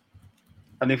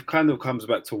 and it kind of comes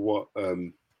back to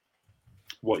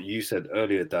what you said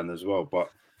earlier, Dan, as well. But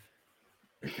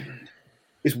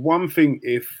it's one thing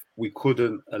if we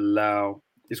couldn't allow.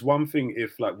 It's one thing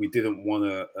if we didn't want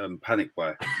to panic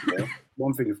buy. Yeah?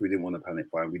 One thing if we didn't want to panic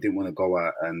buy, we didn't want to go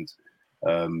out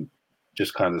and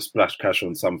just kind of splash cash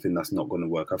on something that's not going to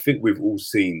work. I think we've all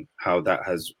seen how that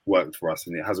has worked for us,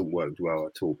 and it hasn't worked well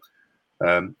at all.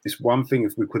 It's one thing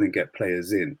if we couldn't get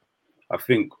players in. I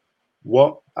think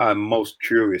what I'm most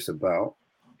curious about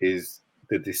is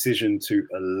the decision to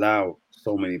allow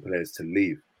so many players to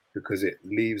leave, because it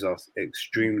leaves us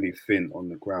extremely thin on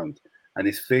the ground. And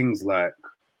it's things like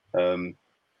the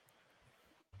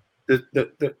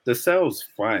sales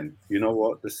fine. You know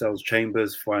what? The sales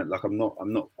chambers fine. Like I'm not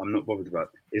bothered about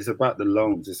it. It's about the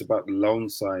loans. It's about the loan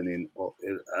signing, or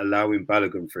allowing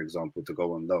Balogun, for example, to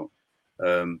go on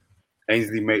loan.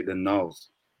 Ainsley Maitland-Niles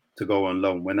to go on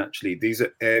loan, when actually these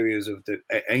are areas of the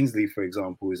Ainsley, for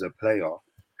example, is a player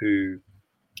who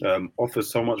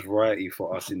offers so much variety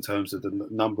for us in terms of the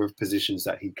number of positions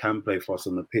that he can play for us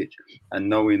on the pitch, and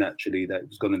knowing actually that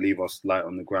he's going to leave us light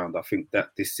on the ground. I think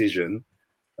that decision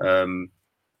to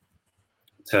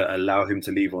allow him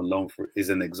to leave on loan is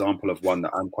an example of one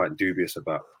that I'm quite dubious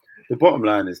about. The bottom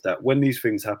line is that when these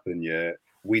things happen,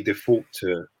 we default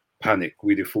to panic,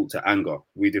 we default to anger,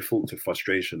 we default to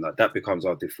frustration. Like that becomes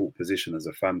our default position as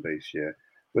a fan base,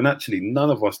 when actually none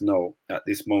of us know at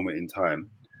this moment in time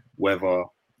whether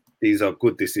these are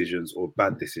good decisions or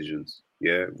bad decisions.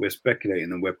 We're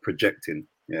speculating and we're projecting.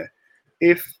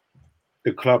 If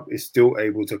the club is still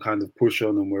able to kind of push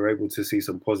on and we're able to see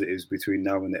some positives between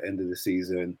now and the end of the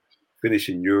season,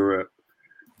 finishing Europe,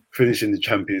 finishing the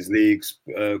Champions League's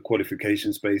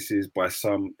qualification spaces by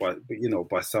some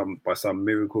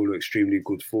miracle or extremely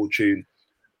good fortune,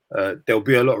 there'll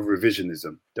be a lot of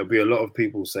revisionism. There'll be a lot of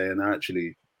people saying,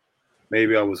 actually,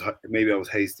 maybe I was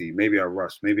hasty, maybe I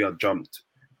rushed, maybe I jumped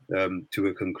to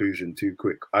a conclusion too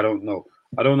quick. I don't know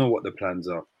what the plans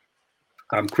are.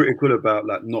 I'm critical about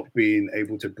not being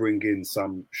able to bring in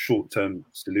some short-term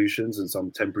solutions and some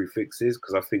temporary fixes,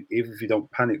 because I think even if you don't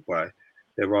panic buy,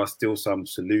 there are still some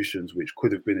solutions which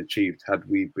could have been achieved had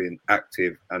we been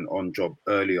active and on job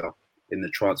earlier in the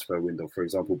transfer window. For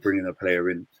example, bringing a player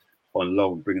in on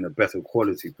loan, bringing a better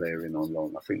quality player in on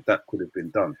loan. I think that could have been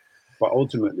done. But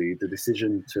ultimately, the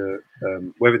decision to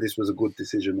whether this was a good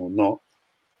decision or not,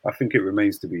 I think it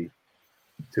remains to be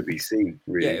seen.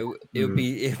 Really, it'll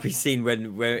be seen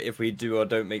if we do or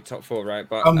don't make top four, right?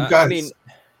 But guys, I mean,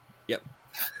 yep.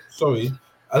 Sorry,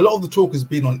 a lot of the talk has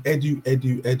been on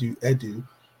edu.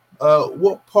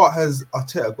 What part has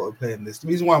Arteta got to play in this? The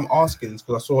reason why I'm asking is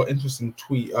because I saw an interesting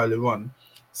tweet earlier on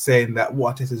saying that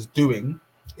what Arteta is doing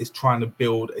is trying to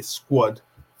build a squad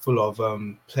full of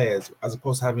players, as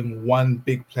opposed to having one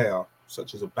big player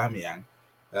such as Aubameyang.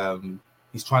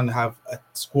 He's trying to have a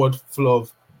squad full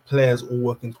of players all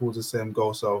working towards the same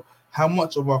goal. So how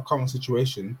much of our current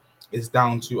situation is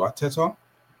down to Arteta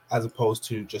as opposed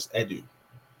to just Edu?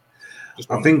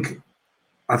 I think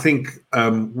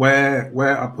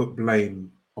where I put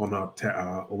blame on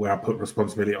Arteta, or where I put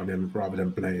responsibility on him rather than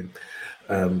blame,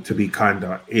 to be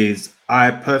kinder, is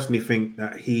I personally think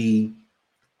that he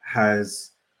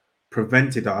has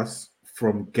prevented us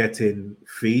from getting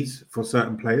fees for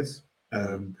certain players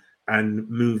and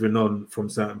moving on from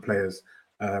certain players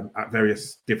at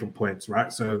various different points,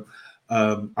 right? So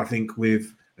I think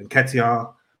with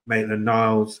Nketiah,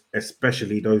 Maitland-Niles,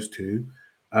 especially those two,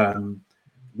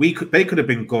 they could have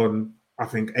been gone, I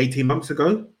think, 18 months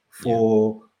ago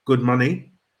for good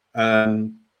money.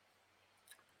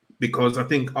 Because I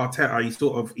think Arteta,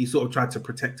 he sort of tried to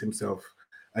protect himself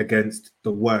against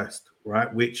the worst,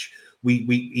 right? Which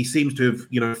he seems to have,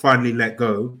 finally let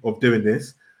go of doing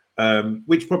this,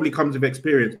 which probably comes with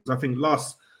experience. I think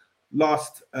last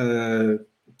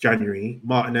January,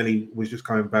 Martinelli was just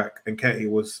coming back, and Nketiah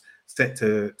was set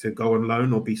to go on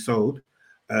loan or be sold,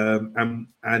 and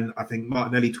I think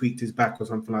Martinelli tweaked his back or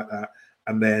something like that,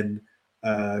 and then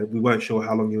we weren't sure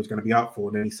how long he was going to be out for,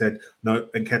 and then he said no,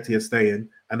 Nketiah is staying,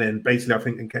 and then basically I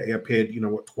think Nketiah appeared,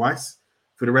 twice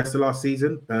for the rest of last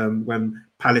season, when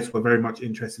Palace were very much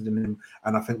interested in him,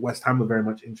 and I think West Ham were very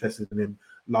much interested in him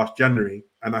last January.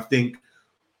 And I think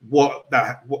what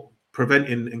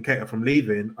preventing Nketiah from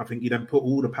leaving, I think he then put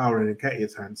all the power in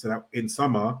Nketiah's hands, so that in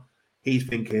summer he's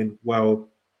thinking, well,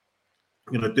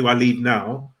 do I leave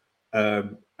now?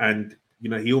 And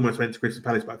he almost went to Crystal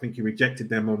Palace, but I think he rejected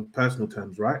them on personal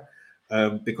terms, right?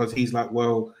 Because he's like,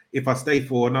 well, if I stay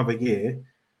for another year,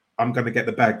 I'm going to get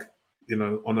the bag,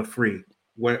 on a free.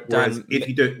 Whereas Dan, if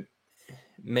you do,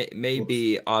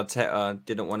 maybe Arteta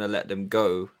didn't want to let them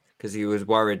go because he was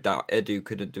worried that Edu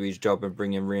couldn't do his job and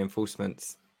bring in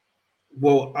reinforcements.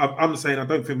 Well, I'm saying I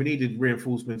don't think we needed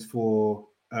reinforcements for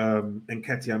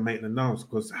Nketiah and Maitland-Niles,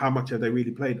 because how much have they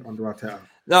really played under Arteta?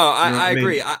 No, I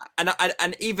agree.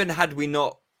 And even had we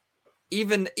not,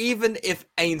 even if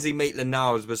Ainsley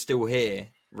Maitland-Niles was still here,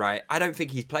 right? I don't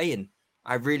think he's playing.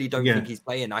 I really don't think he's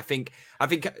playing. I think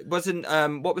wasn't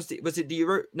was it the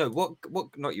Euro? No, what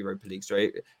not Europa League,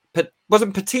 sorry.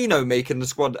 Wasn't Patino making the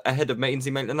squad ahead of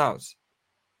Ainsley Maitland-Niles?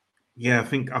 Yeah, I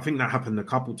think that happened a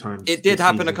couple times. It did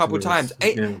happen a couple times.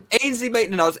 Ainsley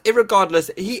Maitland-Niles, irregardless,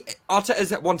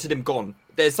 Arteta's wanted him gone.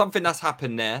 There's something that's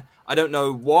happened there. I don't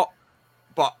know what,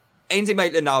 but Ainsley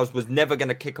Maitland-Niles was never going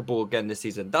to kick a ball again this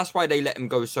season. That's why they let him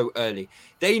go so early.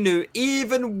 They knew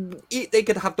even they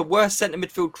could have the worst centre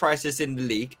midfield crisis in the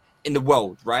league, in the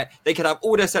world, right? They could have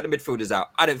all their centre midfielders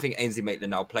out. I don't think Ainsley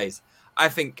Maitland-Niles plays. I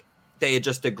think they had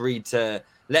just agreed to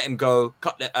let him go,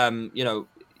 cut the,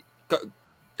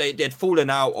 they'd fallen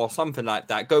out or something like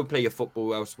that. Go play your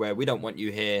football elsewhere. We don't want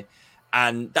you here.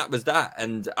 And that was that.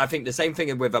 And I think the same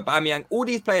thing with Aubameyang. All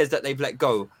these players that they've let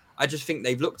go, I just think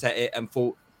they've looked at it and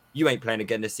thought, you ain't playing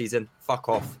again this season. Fuck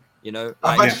off. You know,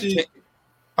 I've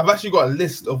actually got a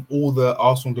list of all the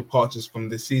Arsenal departures from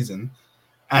this season,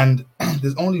 and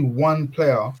there's only one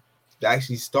player that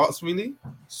actually starts really.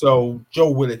 So Joe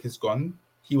Willock is gone.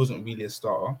 He wasn't really a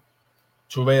starter.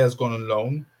 Torreira's gone on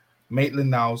loan.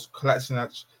 Maitland-Niles,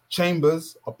 Kolasinac,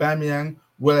 Chambers, Aubameyang,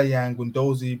 Willian,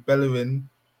 Guendouzi, Bellerin,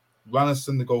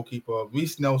 Ranison, the goalkeeper,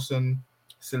 Reece Nelson,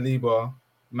 Saliba,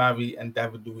 Mari, and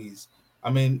David Luiz. I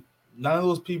mean, none of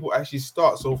those people actually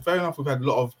start. So fair enough, we've had a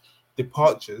lot of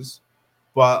departures,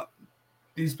 but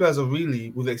these players are really,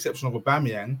 with the exception of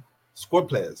Aubameyang, squad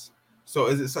players. So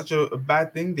is it such a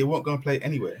bad thing? They weren't going to play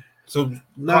anyway. So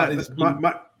no,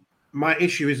 my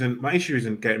issue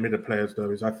isn't getting rid of players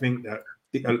though. Is I think that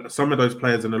some of those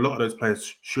players and a lot of those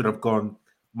players should have gone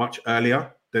much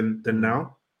earlier than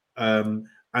now, and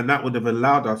that would have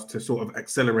allowed us to sort of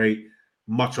accelerate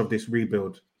much of this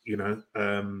rebuild. You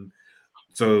know,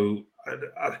 so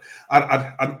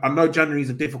I know January is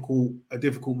a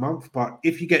difficult month, but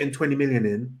if you're getting 20 million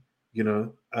in, you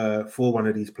know, for one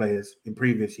of these players in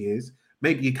previous years,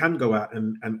 maybe you can go out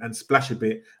and splash a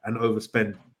bit and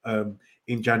overspend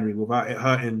in January without it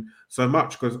hurting so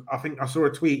much. Because I think I saw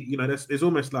a tweet, you know, there's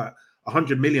almost like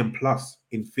 100 million plus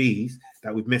in fees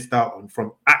that we've missed out on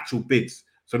from actual bids.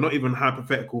 So not even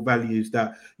hypothetical values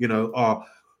that, you know, are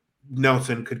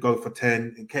Nelson could go for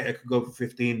 10 and Keita could go for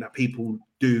 15 that people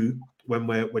do when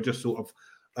we're just sort of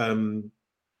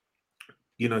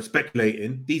you know,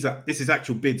 speculating. This is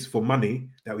actual bids for money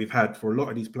that we've had for a lot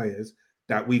of these players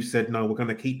that we've said no, we're going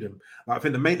to keep them. Like, I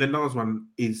think the Maitland-Niles one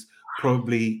is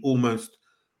probably almost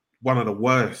one of the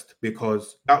worst,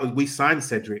 because we signed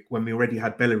Cedric when we already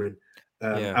had Bellerin,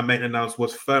 and Maitland-Niles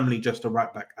was firmly just a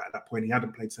right back at that point. He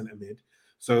hadn't played centre mid,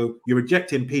 so you're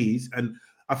rejecting Pease, and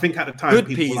I think at the time good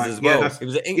people Pease like, as well. It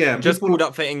was just called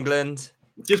up for England.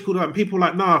 Just called up, and people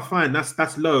like, nah, fine,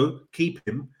 that's low, keep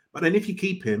him. But then if you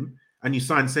keep him and you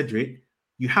sign Cedric,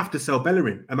 you have to sell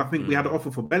Bellerin. And I think we had an offer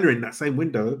for Bellerin that same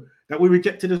window that we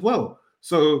rejected as well.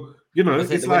 So, you know, it's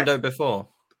the like window before.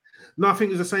 No, I think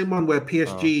it was the same one where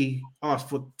PSG asked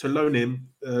to loan him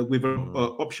with an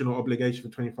optional obligation for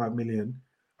 25 million.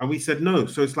 And we said no.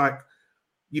 So it's like,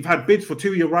 you've had bids for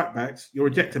 2 of your right backs, you're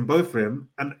rejecting both of them,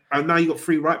 and now you got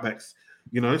 3 right backs,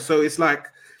 you know? So it's like,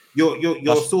 you're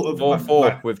sort of 4-4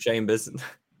 like, with Chambers.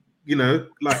 You know,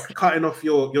 like cutting off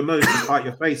your nose to spite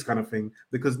your face kind of thing.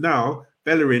 Because now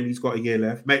Bellerin, he's got a year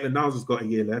left. Maitland-Niles has got a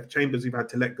year left. Chambers, we've had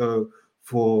to let go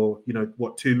for, you know,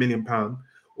 what, £2 million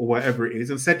or whatever it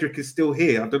is. And Cedric is still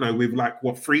here. I don't know, with like,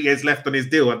 what, 3 years left on his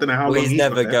deal. I don't know how long he's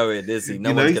never going, is he?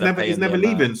 He's never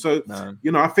leaving. So,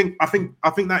 you know, I think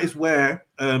that is where,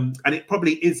 and it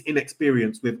probably is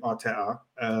inexperience with Arteta.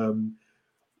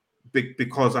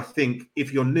 Because I think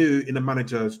if you're new in a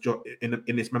manager's job, in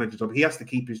this manager's job, he has to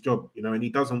keep his job, you know, and he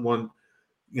doesn't want,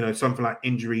 you know, something like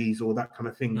injuries or that kind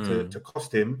of thing to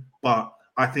cost him. But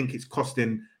I think it's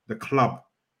costing the club,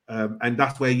 and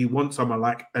that's where you want someone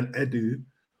like an Edu,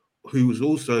 who's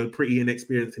also pretty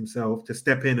inexperienced himself, to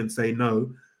step in and say, no,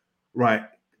 right,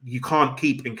 you can't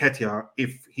keep Nketiah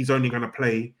if he's only going to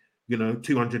play, you know,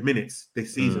 200 minutes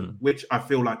this season, which I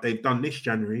feel like they've done this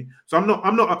January. So I'm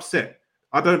not upset.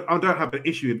 I don't have an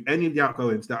issue with any of the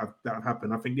outgoings that have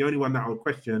happened. I think the only one that I would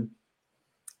question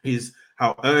is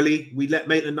how early we let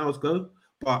Maitland-Niles go.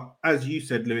 But as you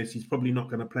said, Lewis, he's probably not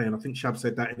going to play. And I think Shab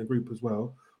said that in the group as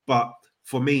well. But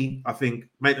for me, I think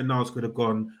Maitland-Niles could have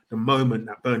gone the moment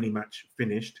that Burnley match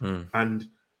finished, and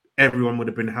everyone would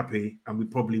have been happy, and we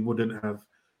probably wouldn't have,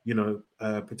 you know,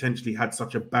 potentially had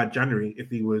such a bad January if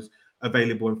he was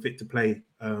available and fit to play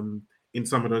in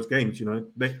some of those games. You know,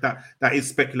 that is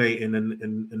speculating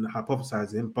and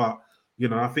hypothesizing, but you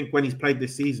know, I think when he's played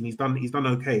this season, he's done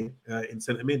okay in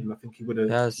centre mid, and I think he would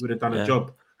have done a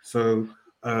job. So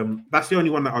that's the only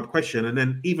one that I'd question. And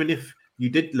then even if you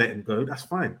did let him go, that's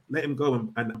fine. Let him go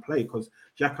and play, because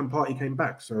Jack and Partey came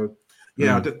back. So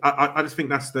yeah, I just think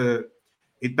that's the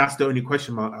only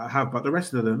question mark I have. But the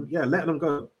rest of them, yeah, let them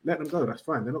go. That's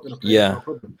fine. They're not going to play. Yeah. No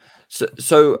problem.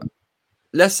 So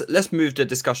let's move the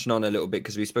discussion on a little bit,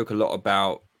 because we spoke a lot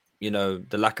about, you know,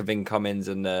 the lack of incomings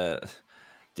and a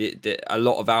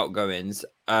lot of outgoings.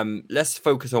 Let's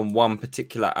focus on one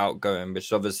particular outgoing, which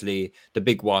is obviously the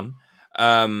big one.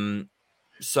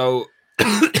 So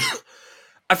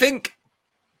I think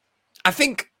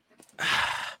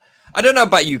I don't know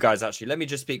about you guys, actually. Let me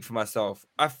just speak for myself.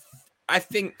 I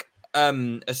think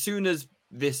as soon as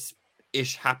this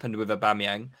ish happened with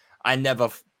Aubameyang, I never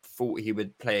thought he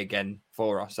would play again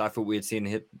for us. I thought we had seen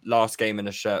his last game in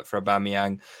a shirt for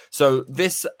Aubameyang. So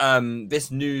this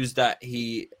news that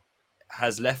he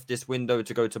has left this window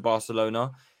to go to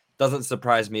Barcelona doesn't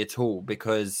surprise me at all,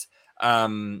 because I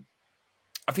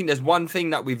think there's one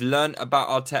thing that we've learned about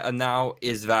Arteta now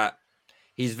is that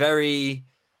he's very,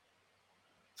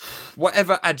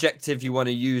 whatever adjective you want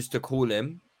to use to call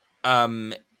him,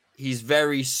 he's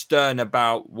very stern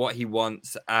about what he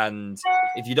wants. And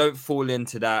if you don't fall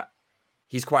into that,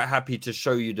 he's quite happy to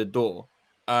show you the door.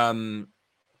 So,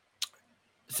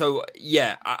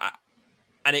 yeah,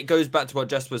 and it goes back to what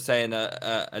Jess was saying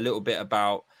a little bit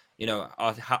about, you know,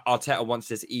 Arteta wants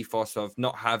this ethos of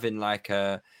not having like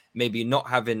that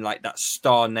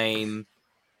star name.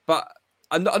 But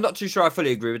I'm not too sure I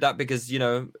fully agree with that, because, you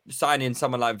know, signing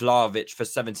someone like Vlahovic for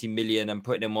 70 million and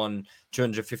putting him on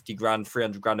 250 grand,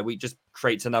 300 grand a week just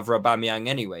creates another Aubameyang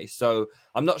anyway. So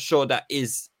I'm not sure that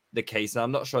is the case. And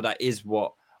I'm not sure that is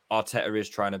what Arteta is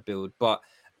trying to build. But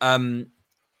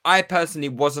I personally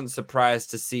wasn't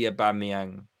surprised to see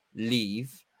Aubameyang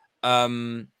leave.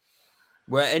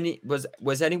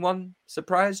 Was anyone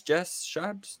surprised? Jess,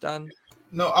 Shabs, Dan?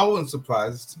 No, I wasn't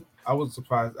surprised.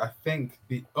 I think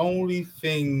the only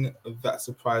thing that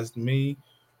surprised me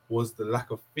was the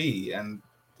lack of fee. And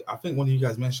I think one of you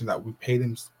guys mentioned that we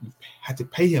had to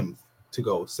pay him to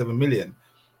go 7 million.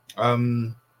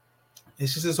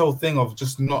 It's just this whole thing of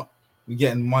just not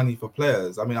getting money for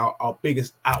players. I mean, our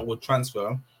biggest outward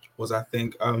transfer was, I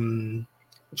think,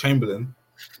 Chamberlain.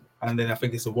 And then I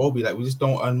think it's Iwobi. Like, we just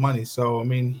don't earn money. So, I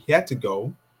mean, he had to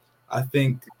go. I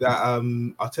think that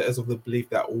Arteta's of the belief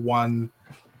that one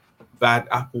bad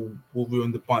apple will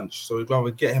ruin the bunch. So he'd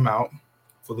rather get him out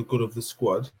for the good of the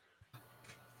squad,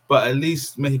 but at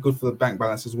least make it good for the bank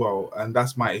balance as well. And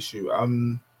that's my issue.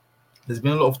 There's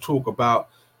been a lot of talk about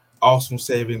Arsenal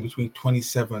saving between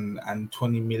 27 and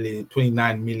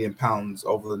 29 million pounds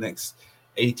over the next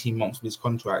 18 months of his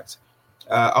contract.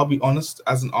 I'll be honest,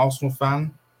 as an Arsenal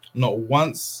fan, not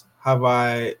once have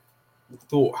I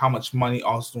thought how much money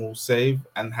Arsenal save,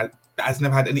 and has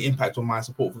never had any impact on my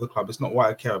support for the club. It's not what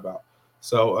I care about.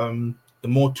 So the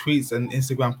more tweets and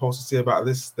Instagram posts I see about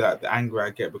this, the angrier I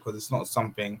get, because it's not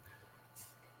something.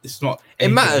 It's not. It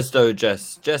matters though,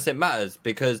 Jess. It matters,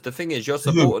 because the thing is, your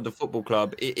support of the football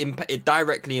club it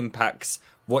directly impacts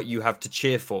what you have to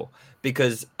cheer for.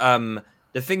 Because the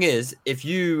thing is, if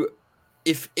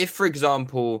for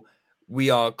example, we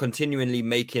are continually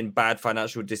making bad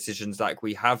financial decisions like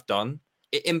we have done,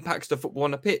 it impacts the football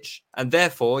on the pitch. And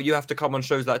therefore, you have to come on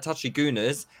shows like Touchy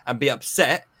Gooners and be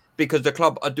upset because the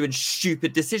club are doing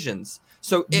stupid decisions.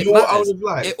 So it matters.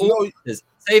 It all matters.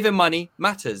 Saving money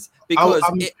matters, because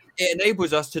it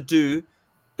enables us to do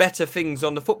better things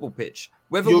on the football pitch.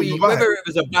 Whether it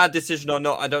was a bad decision or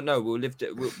not, I don't know. We'll live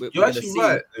it. You're actually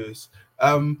right, Lewis.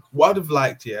 What I'd have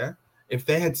liked, if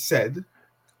they had said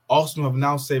Arsenal have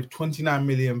now saved 29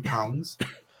 million pounds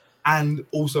and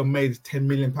also made 10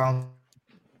 million pounds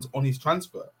on his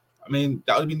transfer. I mean,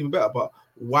 that would have been even better. But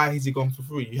why has he gone for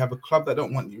free? You have a club that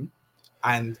don't want you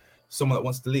and someone that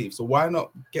wants to leave. So why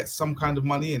not get some kind of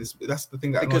money in? That's the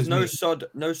thing that because no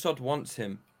sod wants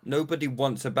him. Nobody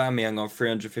wants Aubameyang on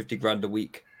 350 grand a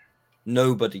week.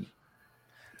 Nobody.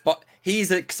 But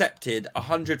he's accepted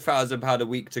 £100,000 a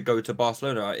week to go to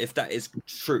Barcelona, if that is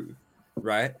true,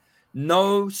 right?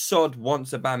 No sod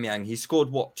wants Aubameyang. He scored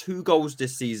 2 goals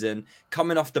this season,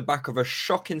 coming off the back of a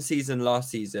shocking season last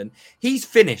season. He's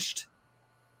finished.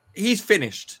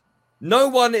 No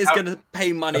one is going to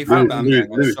pay money for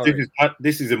Aubameyang.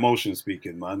 This is emotion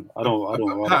speaking, man. I don't.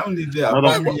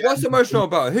 What's emotional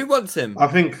about it? Who wants him? I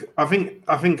think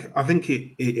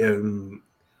it.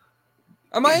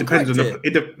 Am I depends on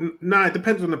it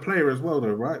depends on the player as well,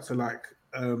 though, right? So, like,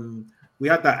 we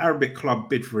had that Arabic club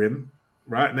bid for him.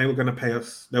 Right, and they were going to pay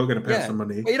us. They were going to pay us some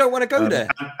money. But you don't want to go there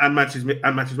and match his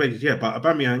wages. Yeah, but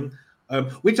Aubameyang,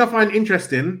 which I find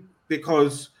interesting,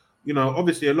 because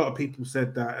obviously a lot of people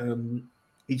said that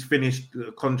he's finished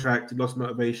the contract, he lost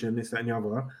motivation, this, that, and the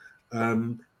other.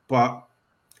 But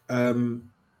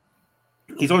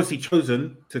he's obviously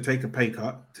chosen to take a pay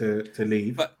cut to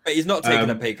leave. But he's not taking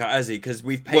a pay cut, has he? Because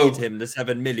we've paid him the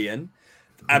 7 million,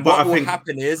 and what will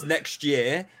happen is next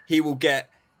year he will get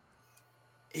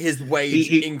his wage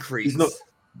increase. He's not.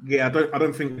 Yeah, I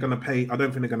don't think they're going to pay. I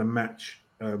don't think they're going to match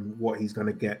what he's going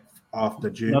to get after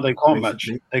June. No, they can't match.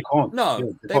 They can't.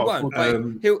 No, they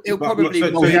won't. He'll probably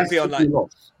be on like.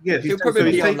 Yeah, he'll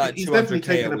probably be on like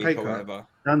 200K a week or whatever.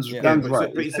 Dan's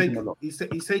right. But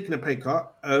he's taking a pay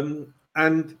cut.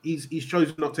 And he's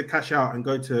chosen not to cash out and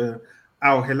go to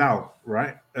Al Hilal,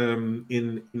 right?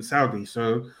 In Saudi.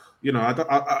 So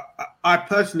I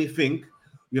personally think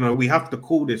we have to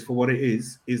call this for what it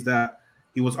is that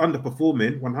he was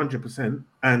underperforming 100%,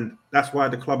 and that's why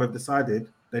the club have decided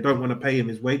they don't want to pay him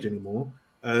his wage anymore,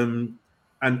 and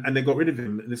they got rid of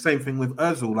him. And the same thing with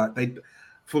Ozil.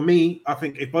 For me, I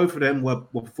think if both of them were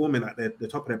performing at the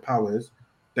top of their powers,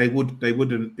 they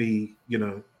wouldn't be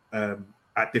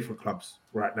at different clubs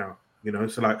right now.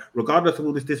 So like regardless of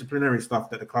all this disciplinary stuff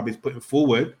that the club is putting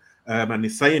forward and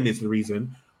is saying is the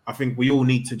reason, I think we all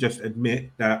need to just admit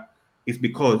that it's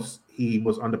because he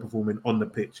was underperforming on the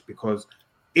pitch. Because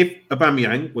if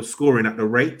Aubameyang was scoring at the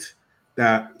rate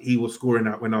that he was scoring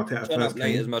at when Arteta first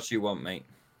came, as much as you want, mate.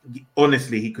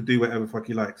 Honestly, he could do whatever the fuck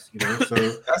he likes, So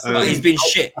he's been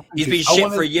shit. He's been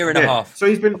shit for a year and a half. So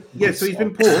he's been poor. He's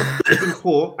been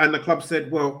poor, and the club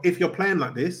said, "Well, if you're playing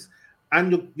like this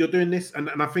and you're doing this," and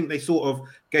I think they sort of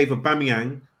gave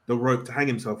Aubameyang the rope to hang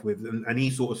himself with, and he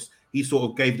sort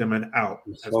of gave them an out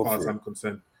as far as I'm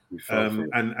concerned.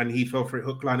 And he fell for it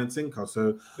hook, line, and sinker.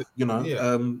 So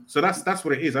so that's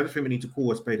what it is. I just think we need to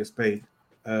call a spade,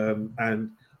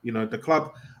 and the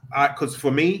club. Because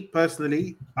for me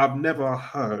personally, I've never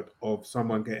heard of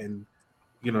someone getting,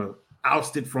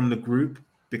 ousted from the group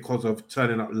because of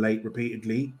turning up late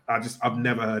repeatedly. I've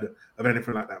never heard of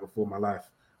anything like that before in my life.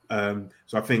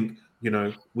 So I think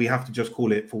we have to just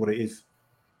call it for what it is.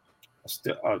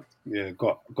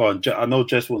 Go on. I know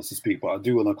Jess wants to speak, but I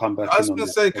do want to come back. I was going to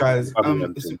say, guys,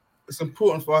 it's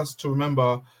important for us to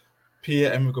remember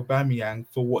Pierre-Emerick Aubameyang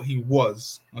for what he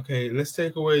was. Okay, let's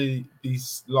take away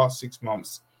these last 6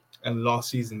 months. And last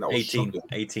season, that was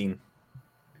 18.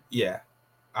 Yeah,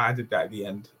 I did that at the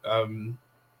end.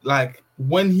 Like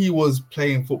when he was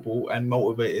playing football and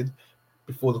motivated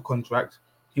before the contract,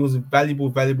 he was a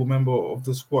valuable member of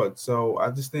the squad. So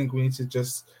I just think we need to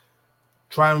just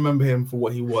try and remember him for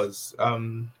what he was,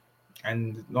 and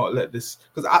not let this.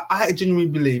 Because I genuinely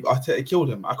believe Arteta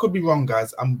killed him. I could be wrong,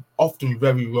 guys. I'm often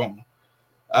very wrong.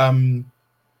 When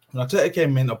Arteta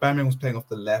came in, Aubameyang was playing off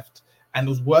the left and it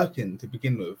was working to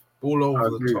begin with. All over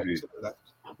the top to the left.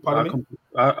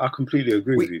 I completely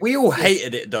agree with you. We all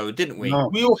hated it though, didn't we? No,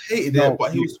 we all hated it,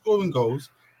 but he was scoring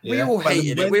goals. We all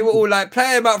hated it. We were all like,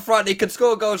 play him up front. He could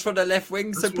score goals from the left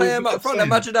wing, so play him up front.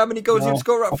 Imagine how many goals he'd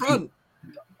score up front.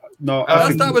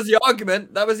 That was the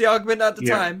argument. That was the argument at the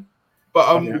time.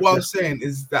 But what I'm saying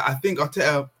is that I think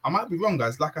Arteta, I might be wrong,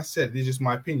 guys. Like I said, these are just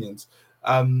my opinions.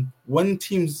 When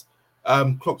teams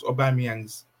clocked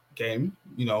Aubameyang's game,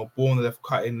 ball on the left,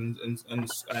 cut in and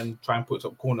try and put it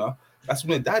up corner. That's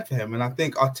when it died for him, and I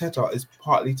think Arteta is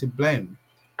partly to blame.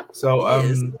 So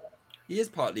he is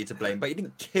partly to blame, but he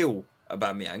didn't kill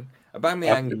Aubameyang.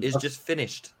 Aubameyang is just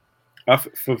finished.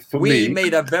 We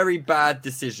made a very bad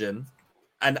decision,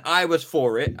 and I was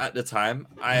for it at the time.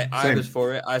 I was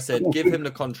for it. I said, give him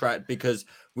the contract because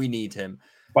we need him.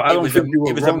 But it was a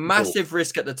massive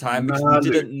risk at the time because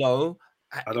we didn't know.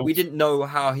 We didn't know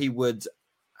how he would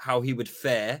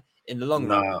fare in the long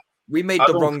run. We made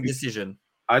the wrong decision.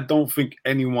 I don't think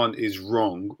anyone is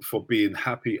wrong for being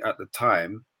happy at the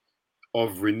time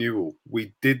of renewal.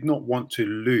 We did not want to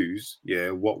lose,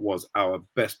 what was our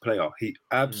best player. He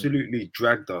absolutely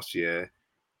dragged us,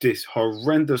 this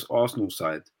horrendous Arsenal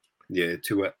side,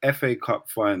 to a FA Cup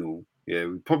final.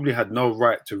 We probably had no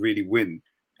right to really win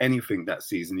anything that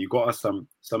season. You got us some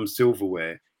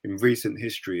silverware in recent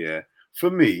history. For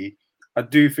me, I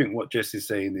do think what Jess is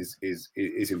saying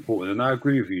is important, and I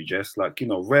agree with you, Jess. Like,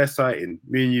 rare sighting,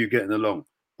 me and you getting along.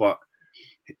 But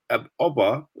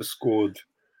Oba scored,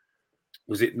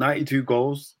 was it 92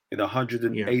 goals in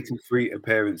 183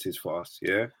 appearances for us?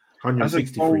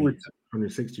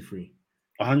 163.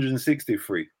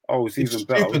 163. Oh, it's even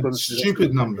better.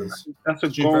 Stupid numbers. That's a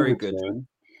goal. Very good.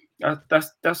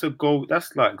 That's a goal.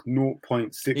 That's like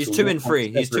 0.6. He's 2 and 3.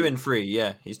 He's 2 and 3.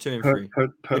 Yeah, he's 2 and 3,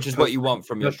 which is what you want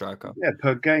from your striker. Yeah,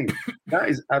 per game. That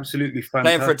is absolutely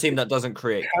fantastic. Playing for a team that doesn't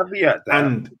create. Caveat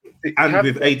that, and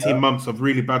with 18 months of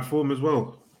really bad form as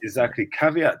well. Exactly.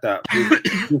 Caveat that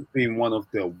with being one of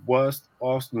the worst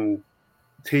Arsenal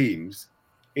teams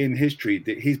in history.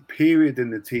 That his period in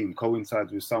the team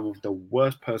coincides with some of the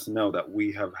worst personnel that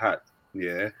we have had.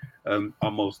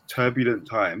 Our most turbulent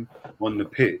time on the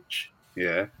pitch.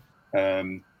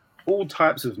 All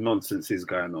types of nonsense is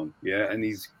going on. And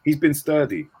he's been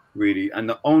sturdy, really, and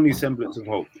the only semblance of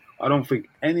hope. I don't think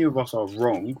any of us are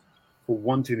wrong for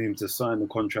wanting him to sign the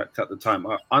contract at the time.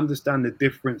 I understand the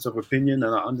difference of opinion,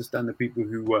 and I understand the people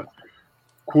who were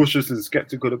cautious and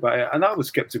skeptical about it, and I was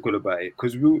skeptical about it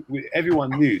because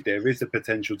everyone knew there is a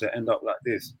potential to end up like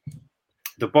this.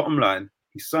 The bottom line,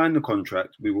 he signed the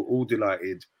contract. We were all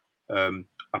delighted.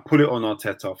 I put it on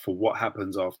Arteta for what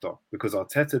happens after, because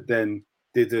Arteta then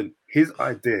didn't. His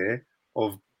idea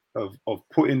of of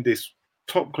putting this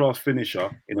top class finisher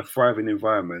in a thriving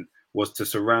environment was to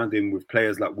surround him with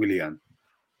players like Willian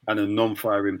and a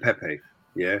non-firing Pepe.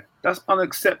 Yeah, that's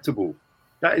unacceptable.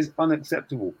 That is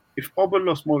unacceptable. If Oba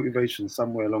lost motivation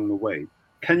somewhere along the way,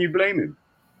 can you blame him?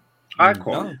 I can't.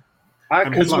 No. I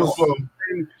And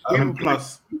can.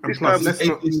 plus,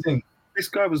 This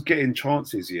guy was getting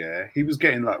chances, yeah. He was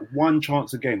getting like one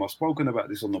chance a game. I've spoken about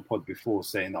this on the pod before,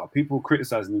 saying that people were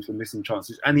criticizing him for missing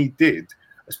chances, and he did,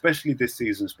 especially this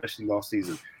season, especially last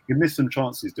season. He missed some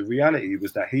chances. The reality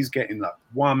was that he's getting like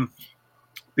one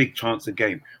big chance a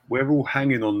game. We're all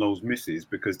hanging on those misses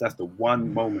because that's the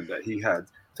one moment that he had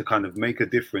to kind of make a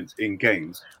difference in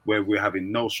games where we're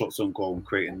having no shots on goal and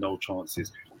creating no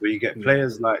chances. Where you get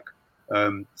players like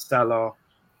Salah,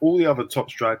 all the other top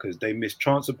strikers, they miss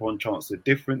chance upon chance. The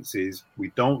difference is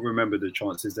we don't remember the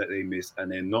chances that they miss,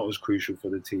 and they're not as crucial for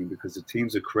the team because the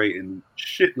teams are creating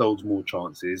shitloads more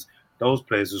chances. Those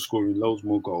players are scoring loads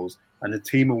more goals, and the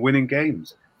team are winning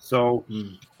games. So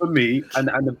for me, and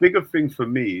the bigger thing for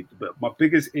me, but my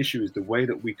biggest issue is the way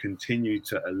that we continue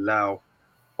to allow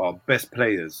our best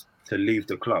players to leave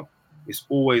the club. It's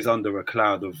always under a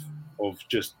cloud of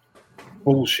just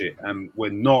bullshit, and we're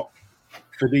not.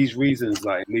 For these reasons,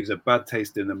 like, it leaves a bad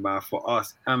taste in the mouth for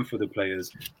us and for the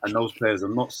players, and those players are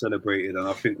not celebrated. And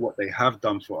I think what they have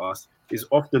done for us is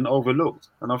often overlooked.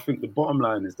 And I think the bottom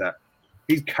line is that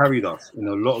he's carried us in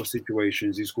a lot of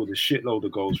situations. He scored a shitload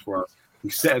of goals for us. He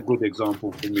set a good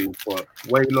example for me for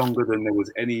way longer than there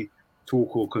was any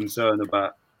talk or concern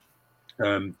about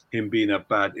him being a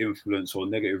bad influence or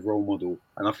negative role model.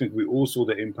 And I think we all saw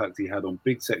the impact he had on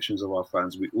big sections of our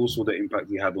fans. We all saw the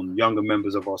impact he had on younger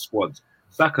members of our squad.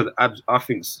 Saka, I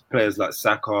think players like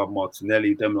Saka,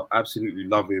 Martinelli, them absolutely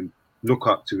love him, look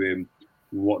up to him,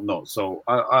 and whatnot. So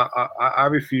I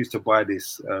refuse to buy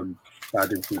this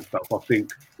bad influence stuff. I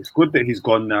think it's good that he's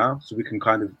gone now, so we can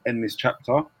kind of end this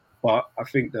chapter. But I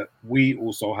think that we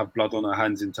also have blood on our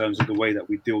hands in terms of the way that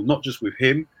we deal, not just with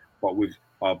him, but with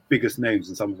our biggest names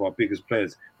and some of our biggest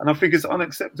players. And I think it's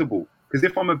unacceptable because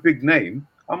if I'm a big name,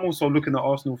 I'm also looking at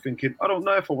Arsenal thinking, I don't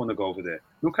know if I want to go over there.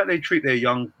 Look how they treat their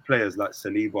young players like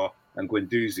Saliba and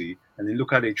Guendouzi, and then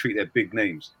look how they treat their big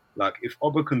names. Like, if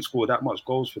Oba can score that much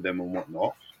goals for them and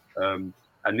whatnot, and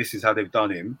this is how they've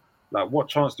done him, like, what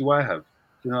chance do I have?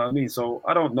 Do you know what I mean? So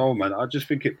I don't know, man. I just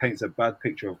think it paints a bad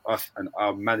picture of us, and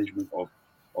our management of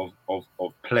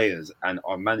players and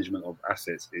our management of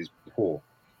assets is poor.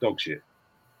 Dog shit.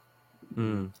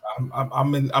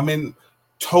 I'm in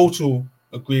total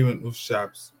agreement with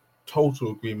Shabs.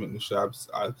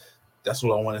 That's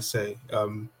all I want to say.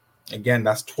 Again,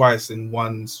 that's twice in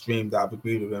one stream that I've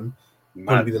agreed with him.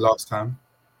 Probably be the last time.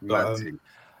 But,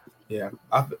 yeah.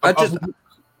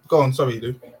 Go on. Sorry,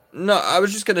 dude. No, I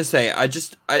was just gonna say.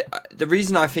 The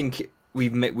reason I think we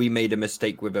made a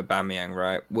mistake with Aubameyang,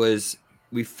 right, was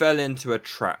we fell into a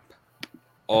trap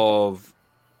of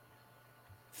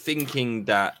thinking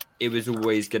that it was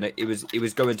always going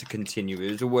to continue. He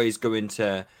was always going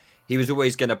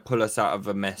to pull us out of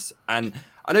a mess. And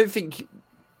I don't think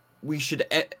we should,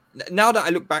 now that I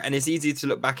look back, and it's easy to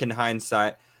look back in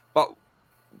hindsight, but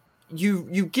you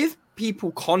give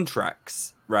people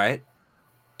contracts, right?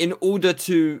 In order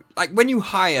to, like, when you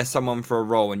hire someone for a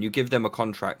role and you give them a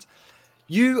contract,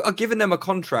 you are giving them a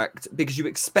contract because you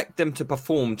expect them to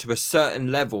perform to a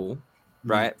certain level,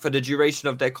 right, for the duration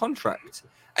of their contract.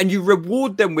 And you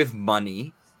reward them with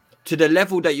money to the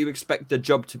level that you expect the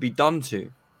job to be done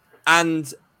to.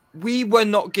 And we were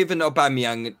not given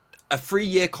Aubameyang a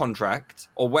 3-year contract,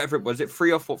 or whatever it was, 3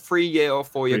 year or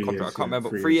 4 year contract. I can't remember.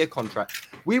 3-year contract.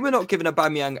 We were not given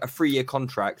Aubameyang a 3-year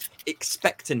contract,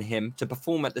 expecting him to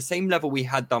perform at the same level we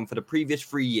had done for the previous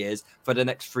 3 years for the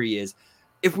next 3 years.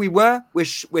 If we were, we're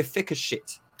thick as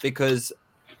shit, because,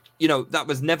 you know, that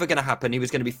was never going to happen. He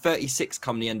was going to be 36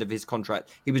 come the end of his contract.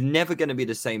 He was never going to be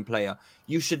the same player.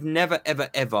 You should never, ever,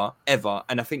 ever, ever,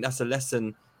 and I think that's a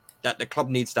lesson that the club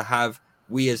needs to have,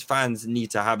 we as fans need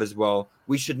to have as well.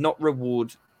 We should not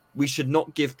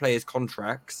give players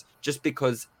contracts just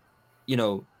because, you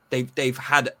know, they've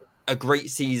had a great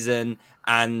season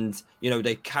and, you know,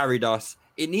 they carried us.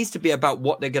 It needs to be about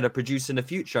what they're going to produce in the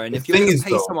future. And if you're going to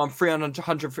pay someone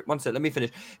 100, one second, let me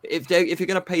finish. If you're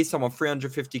going to pay someone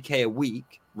 350k a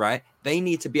week, right? They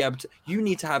need to be able to. You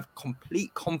need to have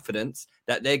complete confidence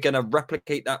that they're going to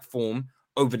replicate that form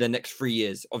over the next 3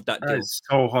 years of that deal. It's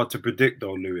so hard to predict,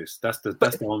 though, Lewis. That's the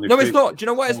only. No, it's not. Do you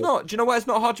know why it's not? Do you know why it's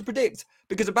not hard to predict?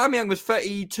 Because Aubameyang was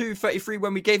 32, 33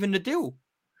 when we gave him the deal.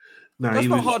 No, that's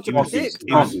not hard to predict.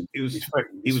 He was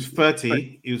 30.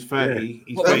 He was 30.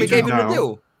 When we gave him the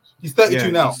deal. He's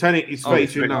 32 now. He's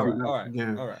 32 now. All right.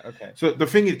 Yeah. All right. Okay. So the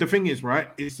thing is, right?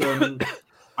 It's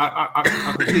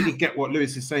I completely get what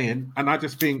Lewis is saying, and I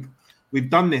just think we've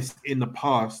done this in the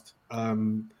past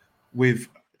with,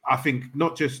 I think,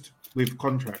 not just with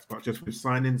contracts, but just with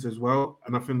signings as well.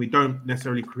 And I think we don't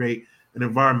necessarily create an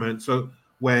environment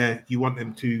where you want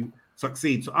them to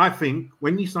succeed. So I think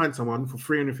when you sign someone for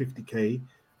 350k,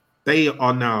 they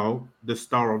are now the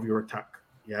star of your attack,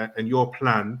 yeah. And your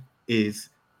plan is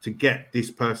to get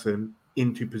this person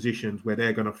into positions where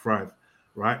they're going to thrive,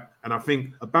 right? And I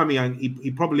think Aubameyang,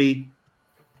 he probably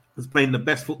was playing the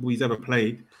best football he's ever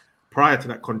played prior to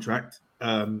that contract,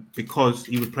 because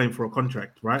he was playing for a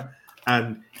contract, right?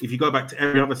 And if you go back to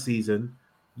every other season,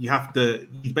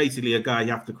 he's basically a guy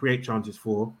you have to create chances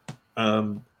for,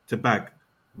 to bag,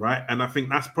 right? And I think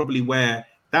that's probably where,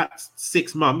 that's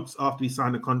 6 months after he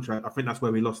signed the contract, I think that's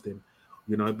where we lost him,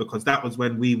 because that was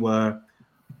when we were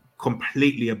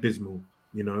completely abysmal,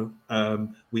 there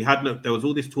was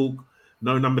all this talk,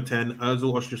 no number 10,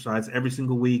 Ozil ostracized. Every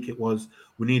single week it was,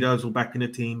 we need Ozil back in the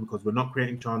team because we're not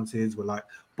creating chances. We're like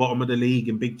bottom of the league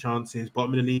in big chances,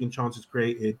 bottom of the league in chances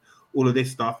created, all of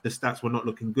this stuff. The stats were not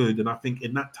looking good. And I think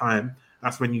in that time,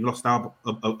 that's when you lost out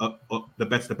the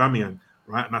best of Aubameyang,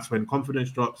 right? And that's when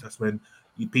confidence drops. That's when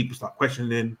people start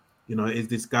questioning, is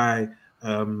this guy,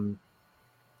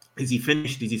 is he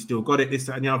finished? Is he still got it? This,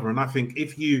 that, and the other. And I think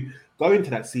if you go into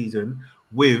that season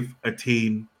with a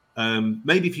team,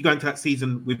 maybe if you go into that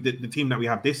season with the team that we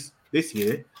have this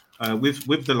year,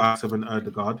 with the likes of an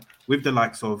Erdegaard, with the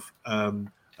likes of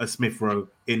a Smith Rowe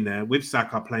in there, with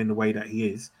Saka playing the way that he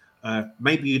is,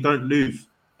 maybe you don't lose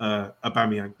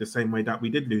Aubameyang the same way that we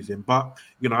did lose him. But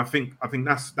I think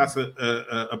that's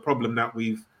a problem that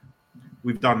we've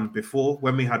done before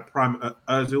when we had prime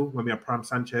Ozil, when we had prime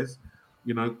Sanchez.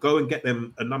 Go and get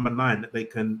them a number 9 that they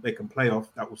can play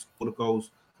off, that will score the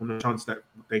goals from the chance that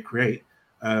they create.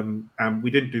 And we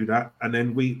didn't do that, and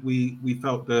then we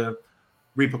felt the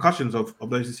repercussions of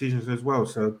those decisions as well.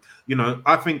 So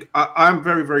I think I'm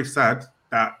very, very sad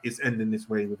that it's ending this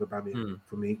way with Aubameyang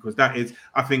for me, because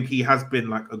I think he has been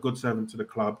like a good servant to the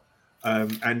club,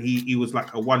 and he was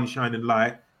like a one shining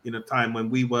light in a time when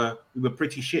we were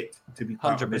pretty shit, to be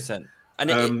quite 100%.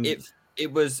 And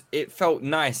it felt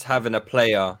nice having a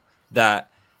player that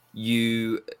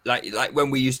you like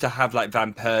when we used to have like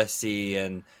Van Persie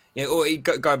and or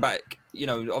going back,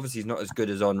 obviously he's not as good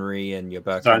as Henry and your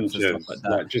Bergkamp and stuff like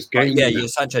that. Just game winners. Your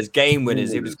Sanchez game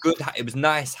winners. It was good. It was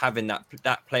nice having that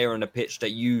player on the pitch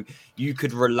that you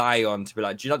could rely on to be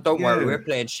like, don't worry, we're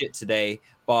playing shit today,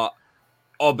 but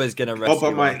Obba's gonna rest.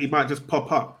 He might just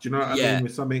pop up. Do you know what I mean?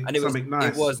 With something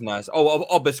nice. It was nice. Oh,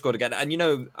 Obba scored again, and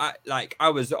I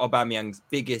was Aubameyang's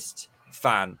biggest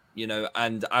fan.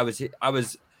 And I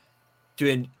was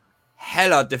doing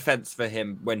hella defense for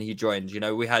him when he joined.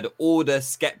 We had all the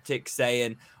skeptics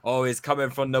saying, "Oh, he's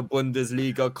coming from the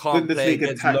Bundesliga, can't play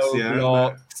against low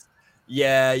blocks."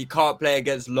 Yeah, you can't play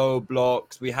against low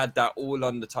blocks. We had that all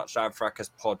on the Touchline Fracas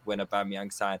pod when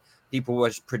Aubameyang signed. People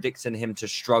were predicting him to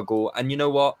struggle. And you know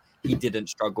what? He didn't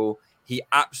struggle. He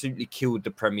absolutely killed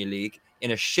the Premier League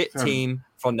in a shit team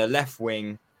from the left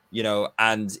wing,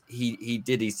 and he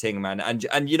did his thing, man.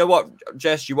 And you know what,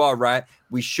 Jess, you are right.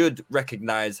 We should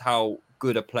recognize how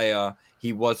good a player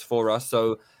he was for us.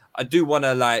 So I do want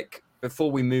to, before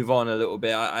we move on a little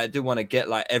bit, I do want to get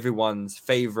everyone's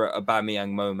favorite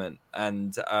Aubameyang moment.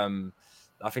 And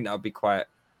I think that would be quite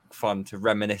fun to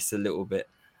reminisce a little bit.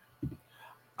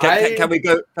 Can we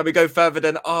go further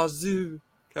than Arzu?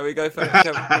 Can we go further?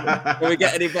 Can we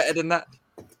get any better than that?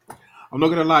 I'm not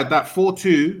gonna lie. That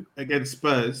 4-2 against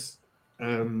Spurs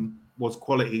was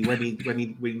quality when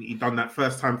he done that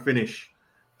first time finish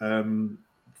from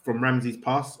Ramsey's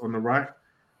pass on the right,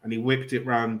 and he whipped it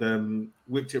round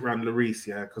Lloris.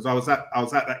 Yeah, because I was at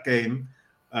that game,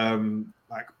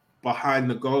 behind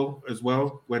the goal as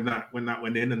well when that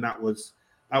went in, and that was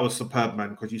superb, man.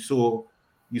 Because you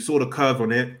saw the curve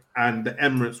on it, and the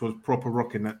Emirates was proper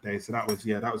rocking that day. So that was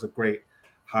a great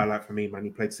highlight for me, man. He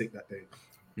played sick that day.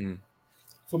 Mm.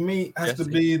 For me, it has to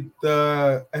be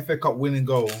the FA Cup winning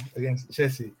goal against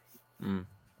Chelsea. Mm.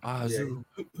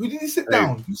 Who did he sit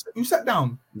down? Who sat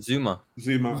down? Zuma.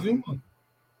 Yeah.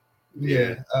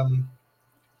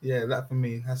 That for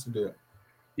me has to do it.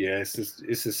 Yeah, it's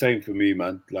the same for me,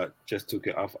 man. Just took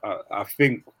it off. I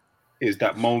think is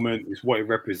that moment, it's what it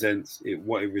represents,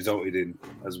 what it resulted in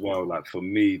as well. For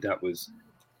me, that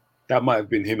might have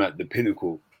been him at the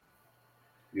pinnacle,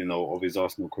 of his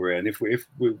Arsenal career. And if we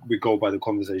go by the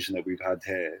conversation that we've had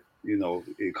here,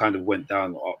 it kind of went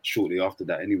down shortly after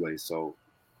that anyway. So,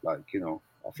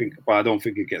 but I don't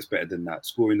think it gets better than that.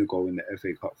 Scoring a goal in the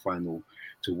FA Cup final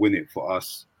to win it for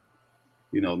us,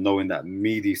 knowing that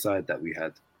meaty side that we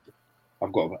had,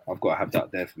 I've got to have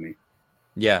that there for me.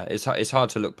 Yeah, it's hard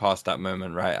to look past that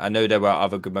moment, right? I know there were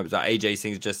other good moments. Like AJ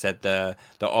Sings just said the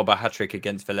Oba hat trick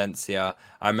against Valencia.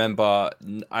 I remember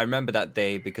that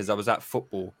day because I was at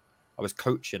football. I was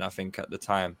coaching, I think, at the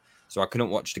time, so I couldn't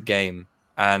watch the game.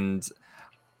 And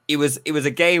it was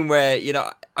a game where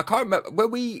I can't remember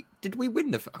did we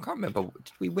win I can't remember.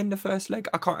 Did we win the first leg?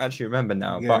 I can't actually remember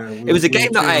now. Yeah, but it was a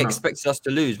game that I expected us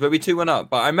to lose. Were we 2-1 up?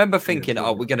 But I remember thinking,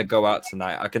 we're going to go out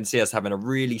tonight. I can see us having a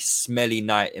really smelly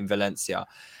night in Valencia,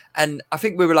 and I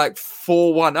think we were like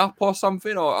 4-1 up or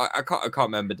something. Or I can't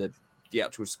remember the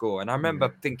actual score. And I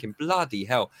remember thinking, bloody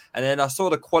hell! And then I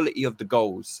saw the quality of the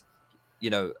goals.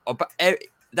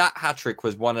 That hat trick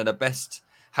was one of the best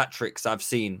hat tricks I've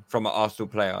seen from an Arsenal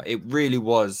player. It really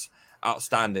was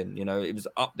outstanding. It was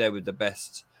up there with the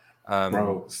best.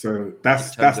 Bro, so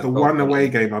that's the one away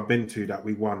game I've been to that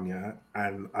we won, yeah.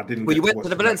 And I didn't. Well, you went to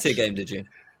the Valencia game, did you?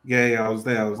 Yeah, I was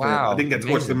there. I didn't get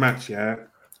to watch the match, yeah.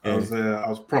 I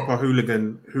was proper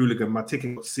hooligan. My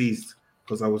ticket got seized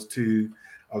because I was too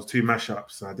mash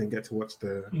up, so I didn't get to watch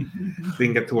the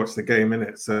game,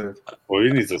 innit? So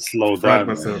you need to slow down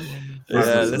myself.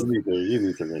 You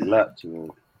need to relax,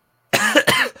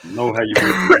 know how you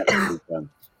feel.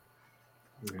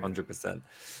 100%.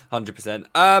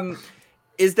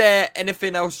 Is there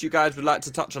anything else you guys would like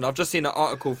to touch on? I've just seen an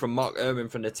article from Mark Irwin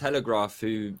from The Telegraph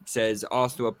who says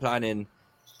Arsenal are planning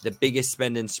the biggest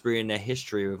spending spree in their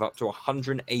history with up to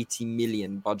 180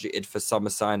 million budgeted for summer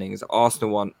signings.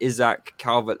 Arsenal want Isaac,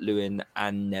 Calvert-Lewin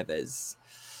and Neves.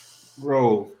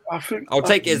 Bro, I'll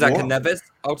take Isaac and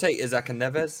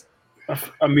Neves.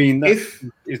 I mean,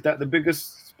 is that the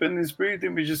biggest spending spree?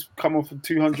 Didn't we just come off of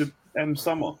 200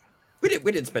 summer? We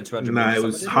didn't spend 200 million. No, it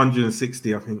was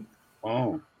 160, I think.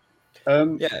 Oh.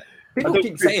 Yeah. People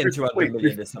keep saying 200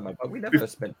 million this summer, but we never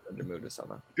spent 200 million this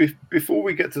summer. Before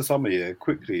we get to summer,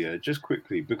 just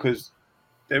quickly, because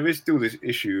there is still this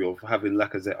issue of having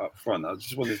Lacazette up front. I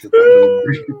just wanted to touch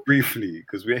on briefly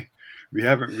because we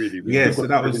haven't really. So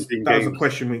that was a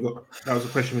question we got. That was a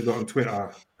question we got on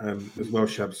Twitter as well,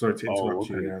 Shab. Sorry to interrupt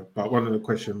you. Yeah, but one of the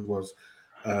questions was,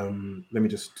 let me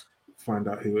just find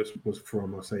out who it was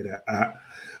from. I'll say that.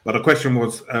 But the question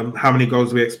was, how many goals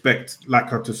do we expect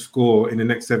Laka to score in the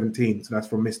next 17? So that's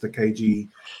from Mr. KG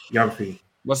Yamfi.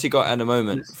 What's he got at the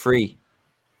moment? 3.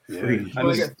 Yeah. 3,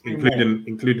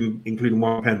 including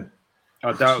one pen.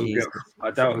 I doubt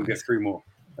he'll get 3 more.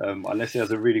 Unless he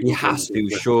has a really good game. He has to,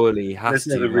 surely. He has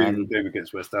to. Unless he has a really good game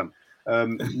against West Ham.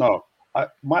 No, I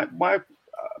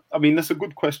mean, that's a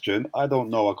good question. I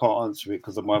don't know. I can't answer it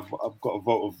because I've got a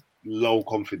vote of low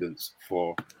confidence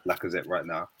for Lacazette right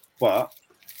now. But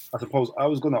I suppose I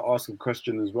was going to ask a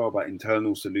question as well about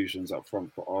internal solutions up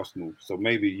front for Arsenal. So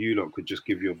maybe you lot could just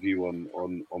give your view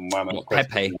on my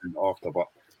question after. But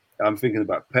I'm thinking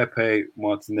about Pepe,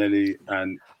 Martinelli,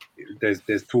 and there's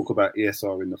talk about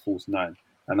ESR in the false 9.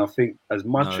 And I think as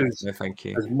much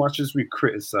as we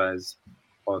criticize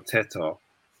Arteta,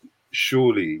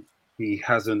 surely he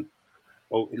hasn't.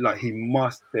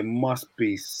 There must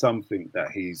be something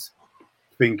that he's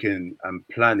thinking and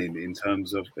planning in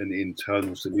terms of an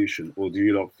internal solution, or do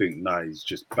you not think he's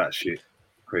just batshit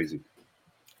crazy?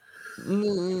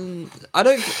 I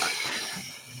don't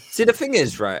see. The thing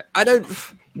is, right?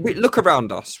 We look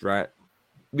around us, right?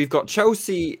 We've got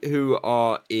Chelsea who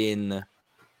are in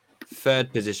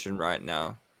 3rd position right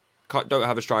now. Don't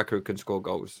have a striker who can score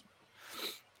goals.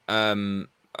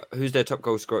 Who's their top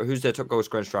goal scorer? Who's their top goal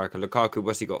scoring striker? Lukaku.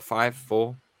 What's he got? 5,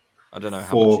 4? I don't know.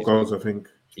 4 goals, I think.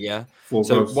 Yeah. 4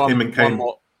 goals. Him and Kane.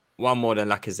 One more than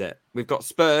Lacazette. We've got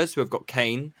Spurs. We've got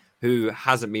Kane, who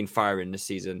hasn't been firing this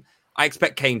season. I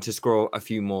expect Kane to score a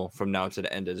few more from now to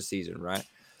the end of the season, right?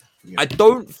 Yeah. I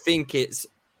don't think it's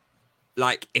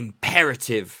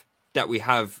imperative that we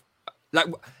have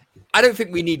I don't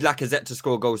think we need Lacazette to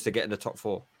score goals to get in the top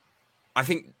 4. I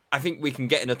think we can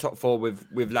get in the top 4 with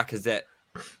Lacazette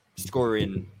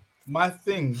scoring. My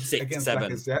thing 6, against 7.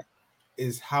 Lacazette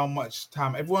is how much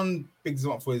time everyone bigs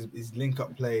him up for his link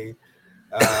up play,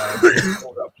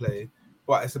 up play,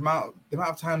 but it's the amount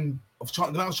of time the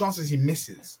amount of chances he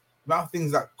misses, the amount of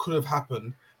things that could have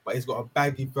happened, but he's got a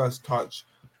baggy first touch,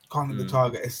 can't hit the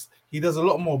target. He does a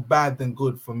lot more bad than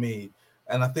good for me.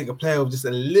 And I think a player with just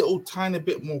a little tiny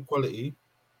bit more quality.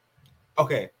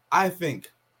 Okay, I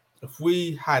think if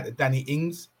we had a Danny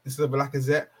Ings instead of a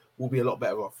Lacazette, we'll be a lot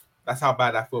better off. That's how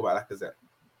bad I feel about Lacazette.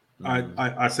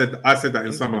 I said that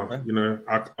in summer.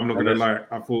 I'm not gonna lie.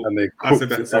 I thought and they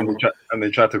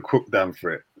tried to cook down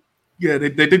for it. Yeah, they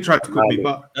did try to cook me,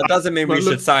 but that doesn't mean we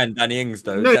should sign Danny Ings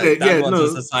though. Dan wants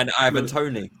us to sign Ivan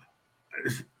Toney.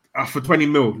 For 20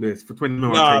 mil, Liz. For 20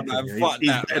 mil, Nah, I'll take man, him. fuck He's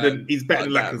that, better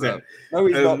man. than Lacazette. No,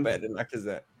 he's not better than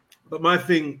Lacazette. But my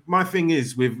thing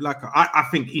is with Lacazette, I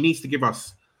think he needs to give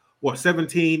us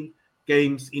 17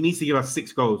 games. He needs to give us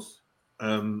 6 goals.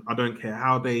 I don't care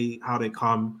how they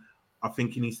come. I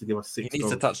think he needs to give us 6 goals. He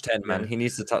needs to touch 10, man. He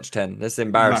needs to touch 10. That's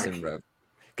embarrassing, bro.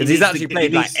 Because he's actually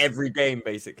played every game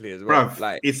basically as well.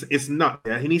 Bruv, it's not.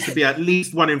 Yeah, he needs to be at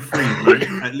least 1 in 3,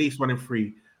 man. At least 1 in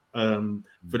 3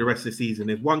 for the rest of the season.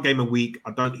 There's 1 game a week.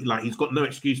 He's got no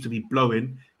excuse to be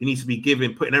blowing. He needs to be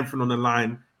putting everything on the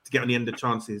line to get on the end of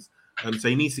chances. So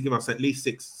he needs to give us at least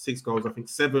six goals. I think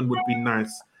 7 would be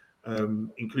nice,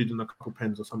 including a couple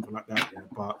pens or something like that.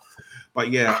 Yeah,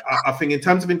 but yeah, I think in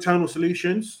terms of internal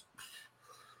solutions,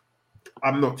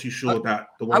 I'm not too sure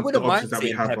that the options that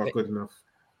we have are good enough.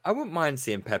 I wouldn't mind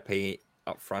seeing Pepe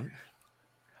up front.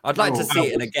 I'd like to see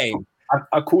it in a game.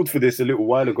 I called for this a little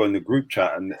while ago in the group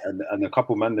chat, and a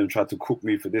couple man them tried to cook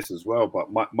me for this as well.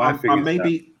 But my thing is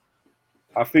maybe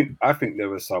I think there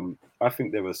were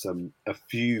a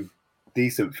few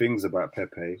decent things about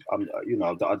Pepe. I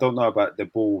don't know about the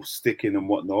ball sticking and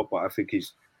whatnot, but I think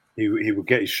he would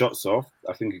get his shots off.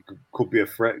 I think he could be a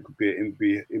threat, could be an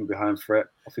in behind threat.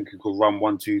 I think he could run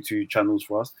 1-2 channels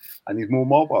for us, and he's more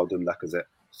mobile than Lacazette.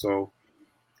 So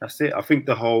that's it. I think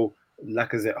the whole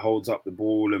Lacazette holds up the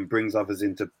ball and brings others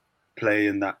into play,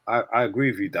 and that I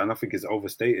agree with you, Dan. I think it's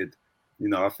overstated.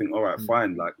 I think all right,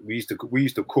 fine. Like we used to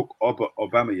cook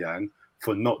Aubameyang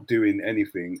for not doing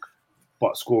anything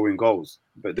but scoring goals.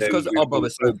 But it's because Aubameyang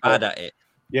was so bad at it.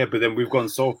 Yeah, but then we've gone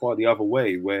so far the other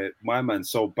way where my man's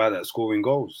so bad at scoring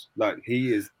goals. Like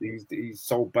he's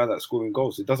so bad at scoring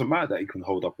goals. It doesn't matter that he can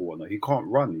hold up or whatnot. He can't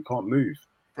run. He can't move.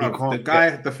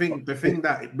 The thing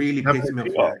that really pisses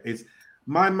me off is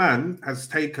my man has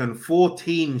taken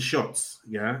 14 shots,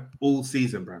 all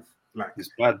season, bruv. Like it's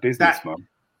bad business, man.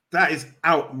 That is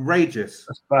outrageous.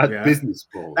 That's bad business,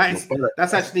 bro.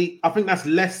 That's actually, I think that's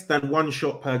less than 1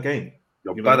 shot per game.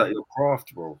 You're bad at your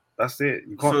craft, bro. That's it.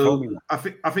 You can't tell me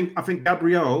that. I think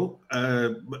Gabriel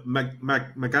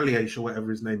Magalhaes or whatever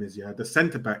his name is, the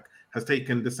centre back has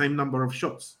taken the same number of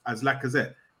shots as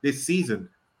Lacazette this season.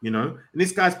 And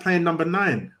this guy's playing number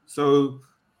 9. So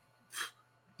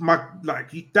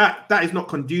that is not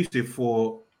conducive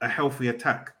for a healthy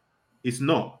attack. It's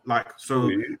not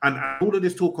and all of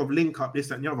this talk of link up, this,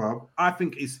 that, and the other, I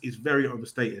think is very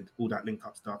overstated, all that link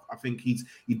up stuff. I think he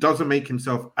doesn't make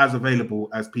himself as available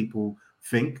as people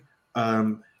think.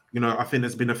 I think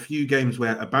there's been a few games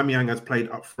where Aubameyang has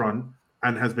played up front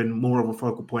and has been more of a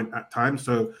focal point at times.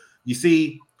 So you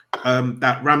see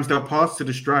that Ramsdale pass to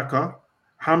the striker.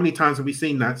 How many times have we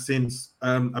seen that since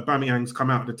Aubameyang's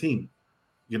come out of the team?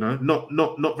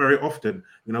 Not very often.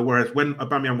 Whereas when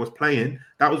Aubameyang was playing,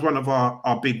 that was one of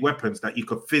our big weapons that you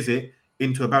could fizz it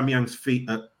into Aubameyang's feet,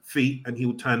 and he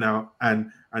would turn out and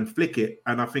flick it.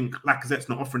 And I think Lacazette's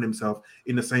not offering himself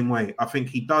in the same way. I think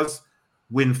he does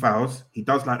win fouls. He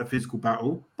does like the physical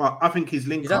battle, but I think his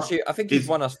link up. I think he's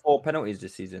won us 4 penalties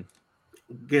this season.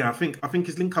 Yeah, I think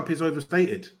his link up is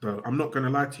overstated, though. I'm not going to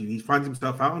lie to you. He finds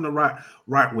himself out on the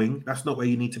right wing. That's not where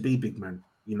you need to be, big man.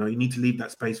 You need to leave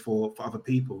that space for other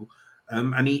people.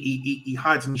 And he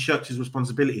hides and shirks his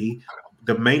responsibility,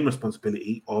 the main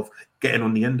responsibility of getting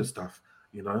on the end of stuff,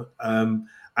 so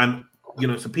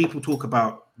people talk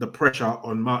about the pressure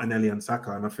on Martinelli and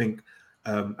Saka, and I think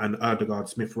and Ødegaard,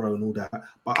 Smith Rowe, and all that.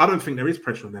 But I don't think there is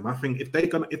pressure on them. I think if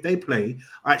they play,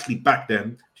 I actually back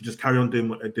them to just carry on doing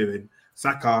what they're doing.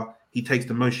 Saka, he takes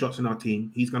the most shots in our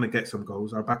team. He's going to get some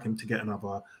goals. I back him to get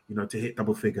another, to hit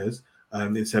double figures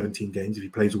in 17 games if he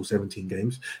plays all 17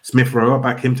 games. Smith Rowe, I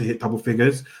back him to hit double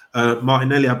figures.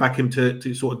 Martinelli, I back him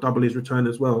to sort of double his return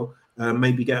as well.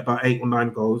 Maybe get about 8 or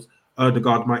 9 goals.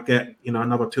 Ødegaard might get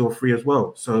another 2 or 3 as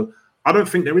well. So I don't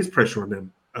think there is pressure on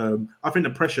them. I think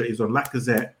the pressure is on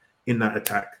Lacazette in that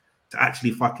attack to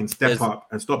actually fucking step up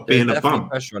and stop being a bum.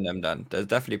 Pressure on them, Dan. There's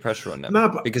definitely pressure on them.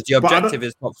 Because the objective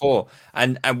is top 4,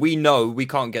 and we know we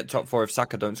can't get top 4 if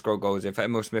Saka don't score goals, if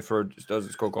Emil Smith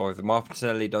doesn't score goals, if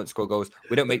Martinelli don't score goals.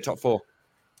 We don't make top 4.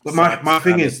 But my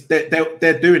thing is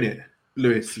they're doing it,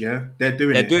 Lewis. Yeah, they're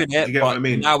doing it. Do you get what I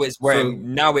mean? Now it's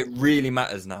now it really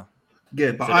matters now.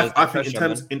 Yeah, but I think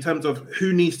in terms of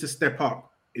who needs to step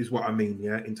up is what I mean.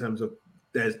 Yeah, in terms of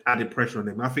there's added pressure on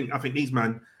them. I think these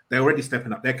man, they're already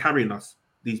stepping up. They're carrying us,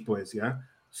 these boys, yeah?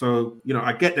 So,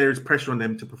 I get there is pressure on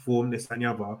them to perform this and the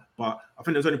other, but I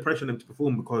think there's only pressure on them to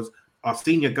perform because our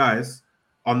senior guys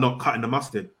are not cutting the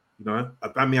mustard,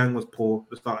 Aubameyang was poor at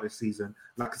the start of the season.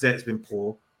 Lacazette's been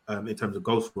poor in terms of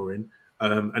goal scoring.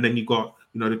 And then you've got,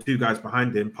 the two guys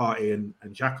behind him, Partey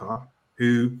and Xhaka,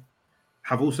 who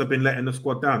have also been letting the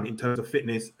squad down in terms of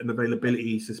fitness and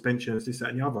availability, suspensions, this, that,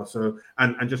 and the other. So,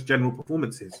 and just general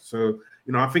performances. So,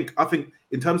 I think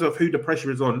in terms of who the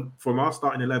pressure is on from our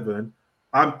starting 11,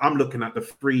 I'm looking at the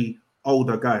three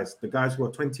older guys, the guys who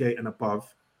are 28 and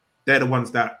above. They're the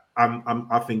ones that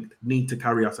I think need to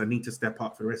carry us and need to step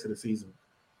up for the rest of the season.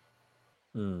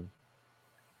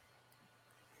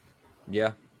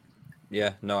 Yeah,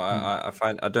 no,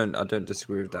 I don't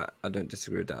disagree with that. I don't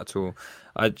disagree with that at all.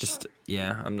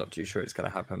 I'm not too sure it's gonna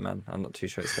happen, man. I'm not too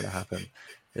sure it's gonna happen.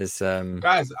 It's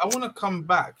Guys, I want to come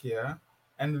back here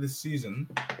end of the season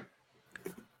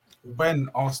when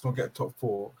Arsenal get top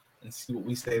 4 and see what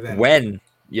we say then. When?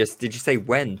 Yes, did you say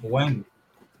when? When?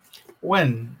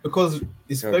 Because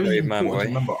it's You're very a brave man, important boy. to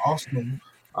remember Arsenal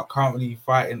are currently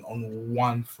fighting on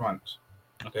one front.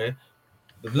 Okay,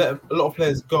 they've let a lot of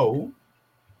players go,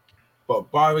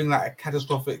 but barring like a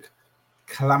catastrophic,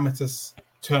 calamitous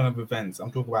turn of events,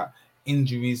 I'm talking about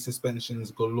injuries,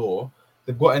 suspensions galore,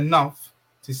 they've got enough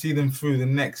to see them through the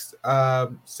next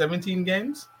 17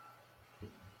 games.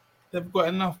 They've got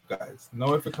enough, guys.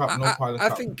 No FA Cup, no Pilot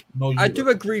Cup. I think no I do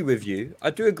agree with you.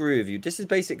 This is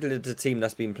basically the team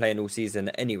that's been playing all season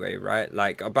anyway, right?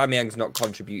 Like Aubameyang's not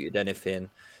contributed anything,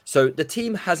 so the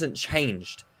team hasn't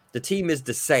changed. The team is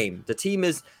the same. The team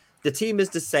is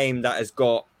the same that has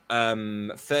got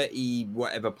 30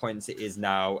 whatever points it is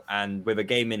now, and with a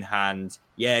game in hand.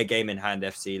 Yeah, game in hand,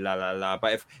 FC, la la la.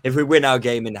 But if we win our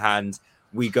game in hand,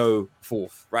 we go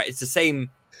fourth, right? It's the same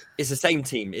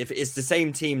team. If it's the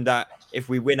same team that if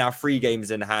we win our 3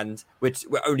 games in hand, which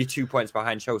we're only 2 points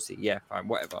behind Chelsea, yeah, fine,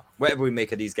 whatever we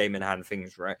make of these game in hand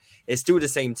things, right? It's still the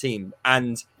same team.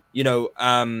 And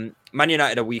Man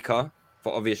United are weaker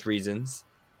for obvious reasons.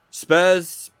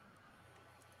 Spurs,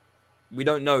 we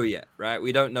don't know yet, right?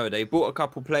 We don't know. They bought a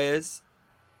couple players.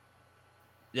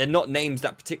 They're not names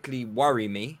that particularly worry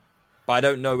me, but I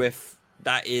don't know if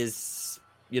that is,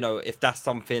 if that's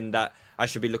something that I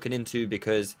should be looking into,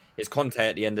 because it's Conte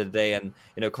at the end of the day, and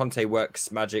Conte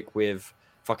works magic with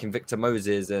fucking Victor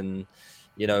Moses and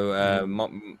whoever,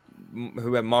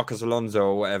 Marcos Alonso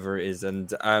or whatever it is,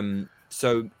 and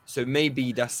so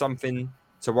maybe that's something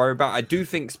to worry about. I do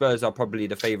think Spurs are probably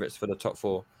the favourites for the top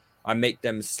 4. I make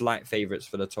them slight favourites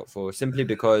for the top 4 simply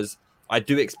because I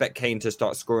do expect Kane to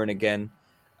start scoring again.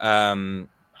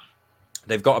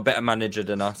 They've got a better manager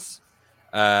than us.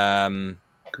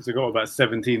 Because they've got about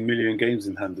 17 million games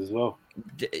in hand as well.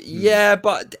 Yeah,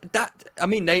 but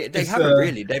they haven't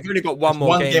really. They've only got one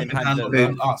more game in hand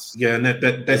than us. Yeah, and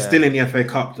they're still in the FA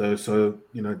Cup though, so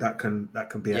that can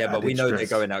be. Yeah, but we know stress.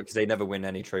 they're going out because they never win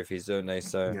any trophies, don't they?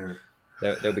 So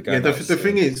they'll be going. Yeah,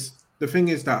 the thing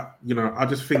is that I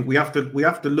just think we have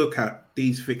to look at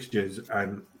these fixtures,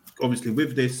 and obviously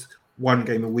with this 1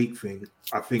 game a week thing,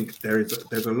 I think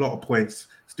there's a lot of points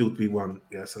still to be won.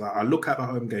 Yeah, so I look at the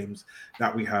home games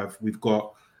that we have. We've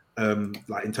got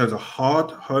like in terms of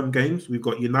hard home games, we've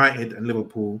got United and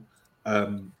Liverpool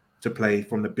to play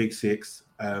from the big 6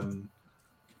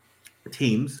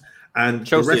 teams, and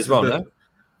Chelsea the rest as well.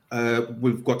 of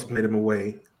we've got to play them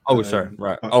away. Oh, sorry,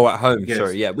 right. At home. Yes.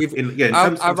 Sorry, yeah.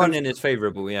 Our run-in is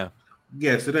favourable. Yeah.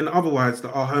 Yeah. So then, otherwise,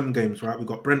 our home games, right? We've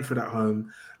got Brentford at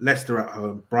home, Leicester at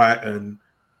home, Brighton,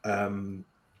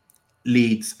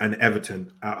 Leeds, and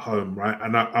Everton at home, right?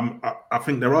 And I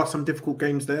think there are some difficult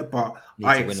games there, but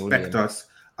I expect us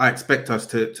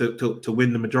to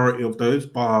win the majority of those,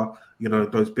 bar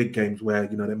those big games where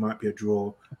there might be a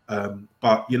draw.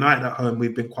 But United at home,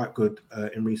 we've been quite good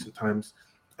in recent times,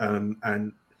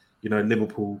 and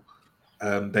Liverpool,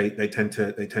 they tend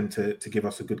to give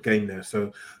us a good game there.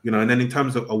 So and then in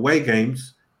terms of away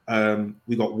games,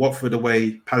 we got Watford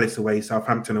away, Palace away,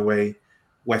 Southampton away,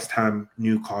 West Ham,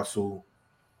 Newcastle,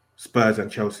 Spurs,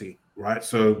 and Chelsea. Right.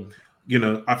 So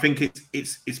I think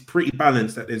it's pretty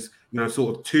balanced. That there's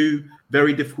sort of 2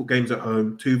 very difficult games at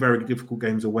home, 2 very difficult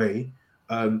games away,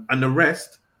 and the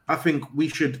rest, I think we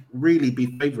should really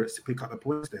be favourites to pick up the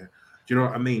points there. Do you know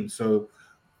what I mean? So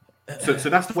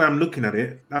that's the way I'm looking at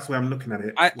it.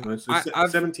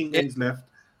 17 games left.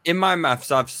 In my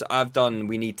maths, I've done.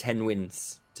 We need 10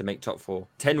 wins to make top 4.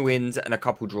 10 wins and a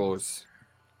couple draws.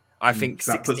 I think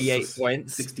 68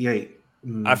 points. 68.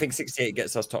 I think 68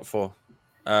 gets us top 4.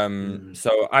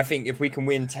 So I think if we can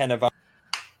win 10 of our,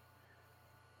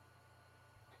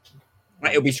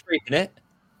 it'll be scraping it.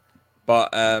 But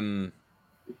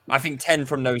I think 10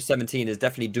 from those 17 is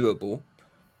definitely doable.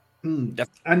 And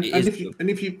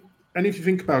if you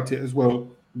think about it as well,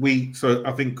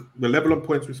 I think we're level on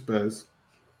points with Spurs.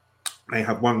 They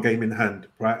have 1 game in hand,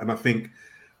 right? And I think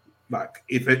like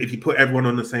if you put everyone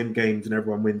on the same games and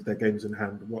everyone wins their games in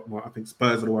hand, I think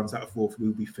Spurs are the ones that are fourth.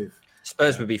 We'll be fifth.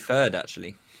 Spurs would be third,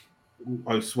 actually.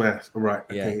 I swear. All right.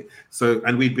 Okay. Yeah. So,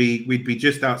 and we'd be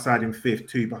just outside in fifth,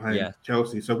 2 behind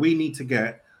Chelsea. So we need to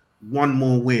get one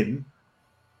more win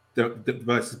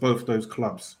versus both those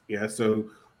clubs. Yeah. So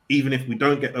even if we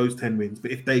don't get those 10 wins,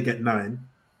 but if they get 9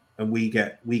 and we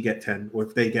get 10, or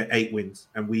if they get 8 wins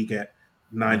and we get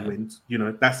 9 wins,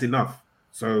 that's enough.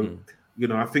 So,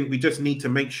 I think we just need to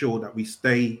make sure that we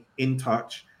stay in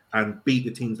touch and beat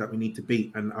the teams that we need to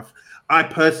beat. And I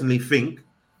personally think,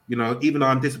 even though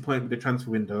I'm disappointed with the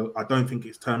transfer window, I don't think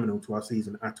it's terminal to our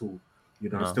season at all.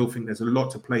 I still think there's a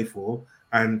lot to play for.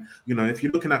 And, if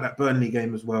you're looking at that Burnley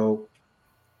game as well,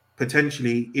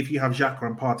 potentially, if you have Xhaka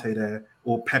and Partey there,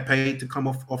 or Pepe to come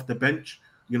off the bench,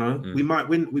 we might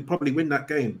win. We probably win that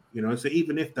game, So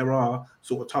even if there are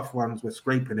sort of tough ones, we're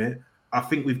scraping it. I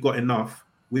think we've got enough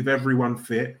with everyone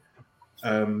fit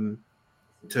to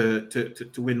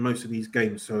win most of these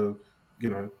games. So,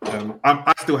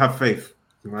 I still have faith.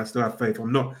 I still have faith.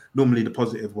 I'm not normally the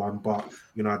positive one, but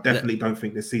I definitely don't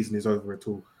think this season is over at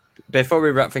all. Before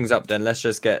we wrap things up, then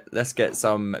let's get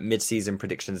some mid-season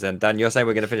predictions. Then Dan, you're saying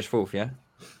we're going to finish fourth, yeah?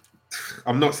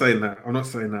 I'm not saying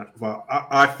that, but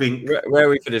I think where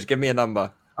we finish. Give me a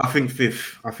number. I think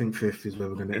fifth. I think fifth is where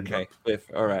we're going to end up. Okay,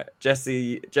 fifth. All right,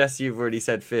 Jesse, you've already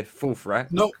said fourth,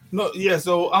 right? No, yeah.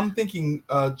 So I'm thinking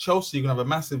Chelsea are going to have a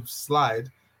massive slide,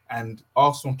 and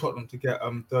Arsenal and Tottenham to get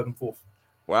third and fourth.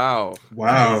 Wow.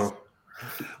 I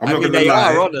mean, they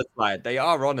are on a slide. They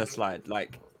are on a slide.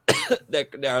 Like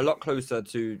they're a lot closer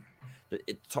to the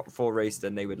top 4 race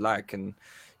than they would like, and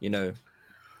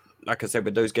like I said,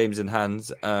 with those games in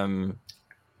hands, I'm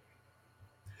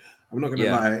not gonna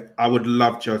lie. I would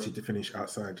love Chelsea to finish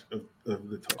outside of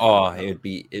the top. Oh, it'd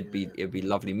be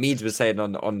lovely. Meads was saying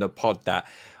on the pod that,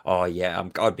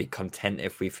 I'd be content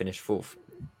if we finish fourth.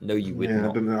 No, you would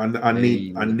not. I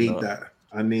need that.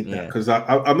 I need that because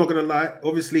I'm not gonna lie.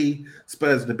 Obviously,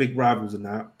 Spurs are the big rivals in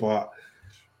that, but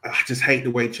I just hate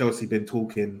the way Chelsea been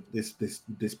talking this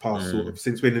past sort of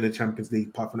since winning the Champions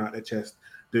League, puffing out their chest,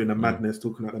 doing the madness,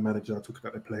 talking about the manager, talking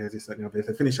about the players, this, that, and the other. If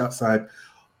they finish outside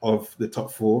of the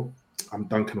top 4, I'm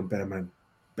dunking on Bearman.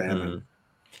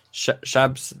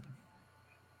 Shabs.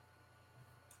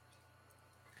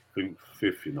 I think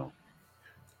fifth, No,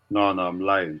 I'm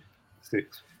lying.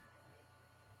 6th.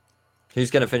 Who's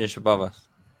going to finish above us?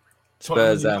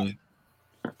 Spurs,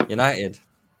 United.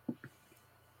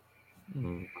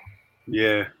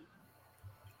 Yeah,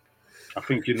 I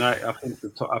think United. I think the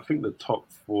top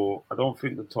 4. I don't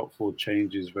think the top 4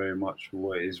 changes very much from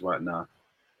what it is right now.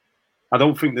 I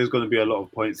don't think there's going to be a lot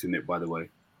of points in it. By the way,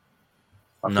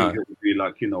 I think it would be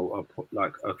a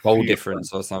goal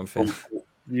difference or something.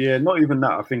 Yeah, not even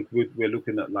that. I think we're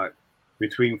looking at like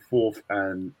between 4th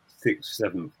and 6th,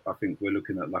 7th. I think we're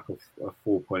looking at like a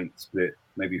 4-point split,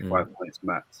 maybe 5 points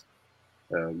max.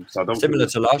 So I don't similar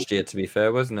to last year, to be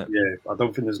fair, wasn't it? Yeah, I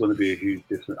don't think there's going to be a huge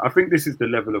difference. I think this is the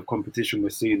level of competition we're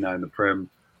seeing now in the Prem.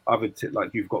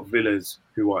 Like you've got Villas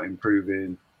who are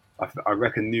improving. I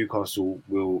reckon Newcastle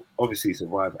will obviously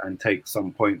survive and take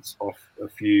some points off a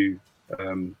few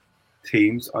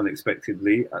teams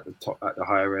unexpectedly at the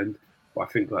higher end. But I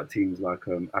think like teams like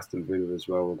Aston Villa as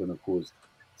well are going to cause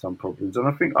some problems, and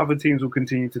I think other teams will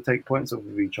continue to take points off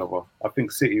of each other. I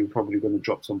think City are probably going to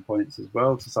drop some points as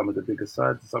well to some of the bigger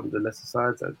sides, to some of the lesser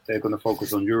sides. They're going to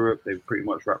focus on Europe. They've pretty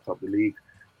much wrapped up the league,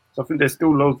 so I think there's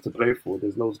still loads to play for.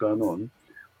 There's loads going on,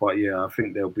 but yeah, I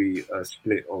think there'll be a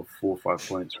split of 4 or 5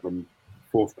 points from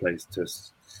 4th place to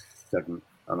 7th,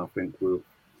 and I think we'll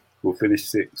finish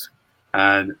 6th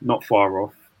and not far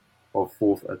off of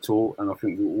 4th at all. And I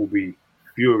think we'll all be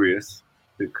furious,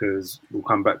 because we'll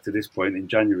come back to this point in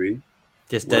January.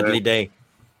 This deadly day.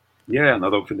 Yeah, and I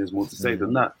don't think there's more to say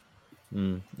than that.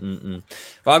 Well,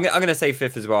 I'm going to say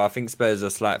 5th as well. I think Spurs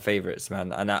are slight favourites,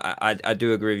 man. And I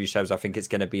do agree with you, Shabs. I think it's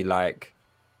going to be like,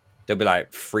 there'll be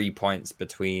like 3 points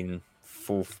between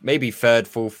 4th, maybe 3rd,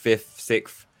 4th, 5th,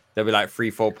 6th. There'll be like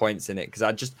 3-4 points in it. Because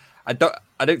I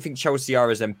don't think Chelsea are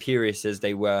as imperious as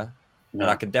they were. No. And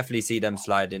I can definitely see them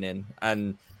sliding in.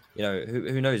 And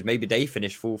who knows? Maybe they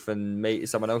finish 4th and maybe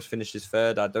someone else finishes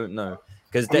 3rd. I don't know,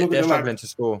 because they're struggling to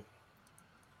score.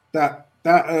 That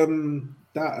what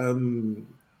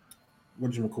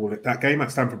do you call it? That game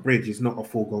at Stamford Bridge is not a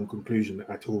foregone conclusion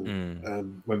at all.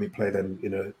 When we play them,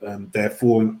 their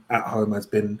form at home has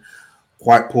been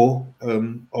quite poor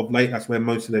of late. That's where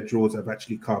most of their draws have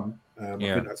actually come. I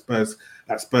think that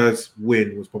Spurs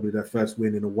win was probably their first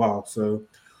win in a while. So,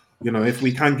 if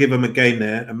we can give them a game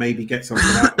there and maybe get something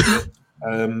out of it,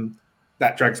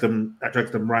 that drags them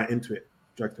right into it.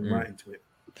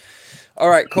 All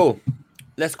right, cool.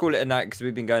 Let's call it a night because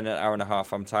we've been going an hour and a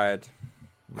half. I'm tired.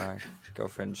 My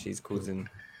girlfriend, she's causing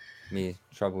me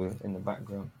trouble in the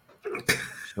background.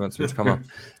 She wants me to come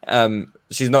on.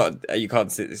 She's not. You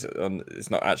can't see this on. It's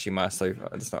not actually my sofa.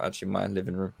 It's not actually my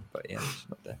living room. But yeah, she's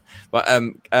not there.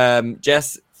 But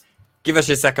Jess, give us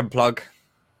your second plug.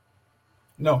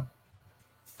 No.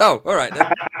 Oh, all right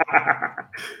then.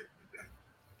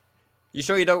 You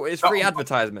sure you don't? It's free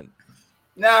advertisement.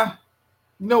 Nah.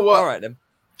 You know what? All right then.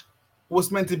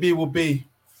 What's meant to be will be.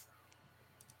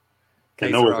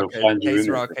 They know where to find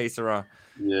you, K-Sera.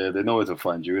 Yeah, they know where to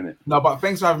find you, innit? No, but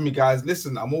thanks for having me, guys.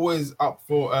 Listen, I'm always up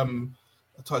for a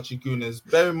Touchy Gooners.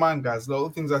 Bear in mind, guys, a lot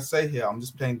of things I say here, I'm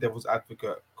just playing devil's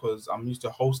advocate because I'm used to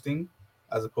hosting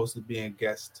as opposed to being a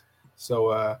guest.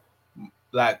 So,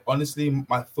 honestly,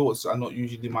 my thoughts are not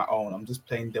usually my own. I'm just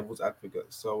playing devil's advocate.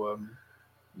 So,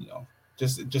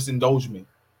 just indulge me.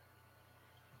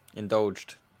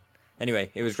 Indulged.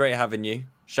 Anyway, it was great having you.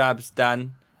 Shabs,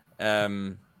 Dan,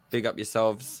 big up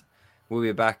yourselves. We'll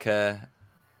be back.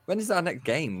 When is our next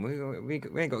game? We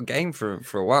ain't got a game for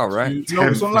a while, right? No,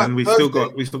 it's on like we still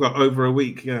got over a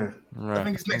week. Yeah, right. I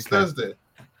think it's next Thursday.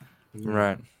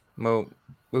 Right. Well,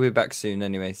 we'll be back soon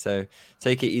anyway. So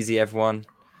take it easy, everyone,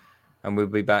 and we'll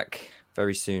be back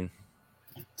very soon.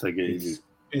 Take it easy.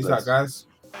 Peace out, guys.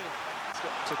 It's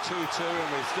got to 2-2,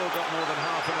 and we've still got more than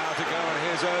half an hour to go. And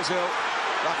here's Ozil,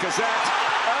 Lacazette,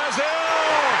 Ozil.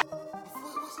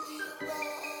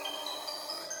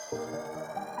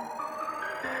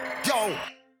 Yo,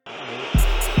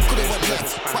 could it went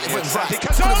left, but it went right.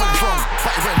 Could it went wrong,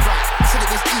 but it went right. Said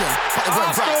it was Ian, but it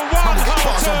went right. Man, we get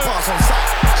bars on sight.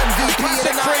 MVP of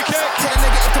the night. Turn a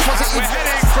negative to positive. We're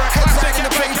heading for a classic in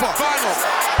the FA final.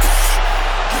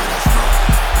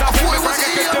 I thought it was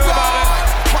Ian right,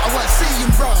 but I weren't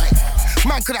seeing right.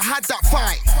 Man could have had that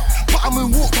fight, but I'm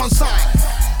in walk on sight.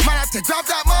 Man had to grab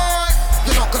that mic.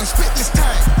 You're not gonna spit this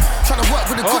time. Trying to work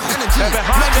with a good energy. Man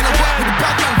gonna work with a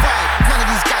bad man vibe. None of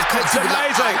these guys can't do it like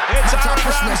amazing. I. It's Man Aaron try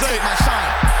push me and Ramsey. take my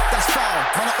shine. That's foul.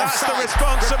 Man are That's the offside.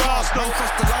 response of Red card, Arsenal. man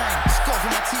crossed the line. Score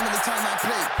for my team anytime I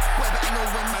play. Boy, better know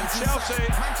when man's Chelsea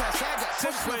inside. Man can't say I get pushed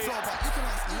simply to the floor, but you can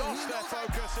ask Ian, lost he their knows.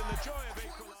 focus in the joy of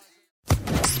equalising.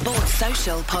 Sports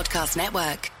Social Podcast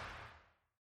Network.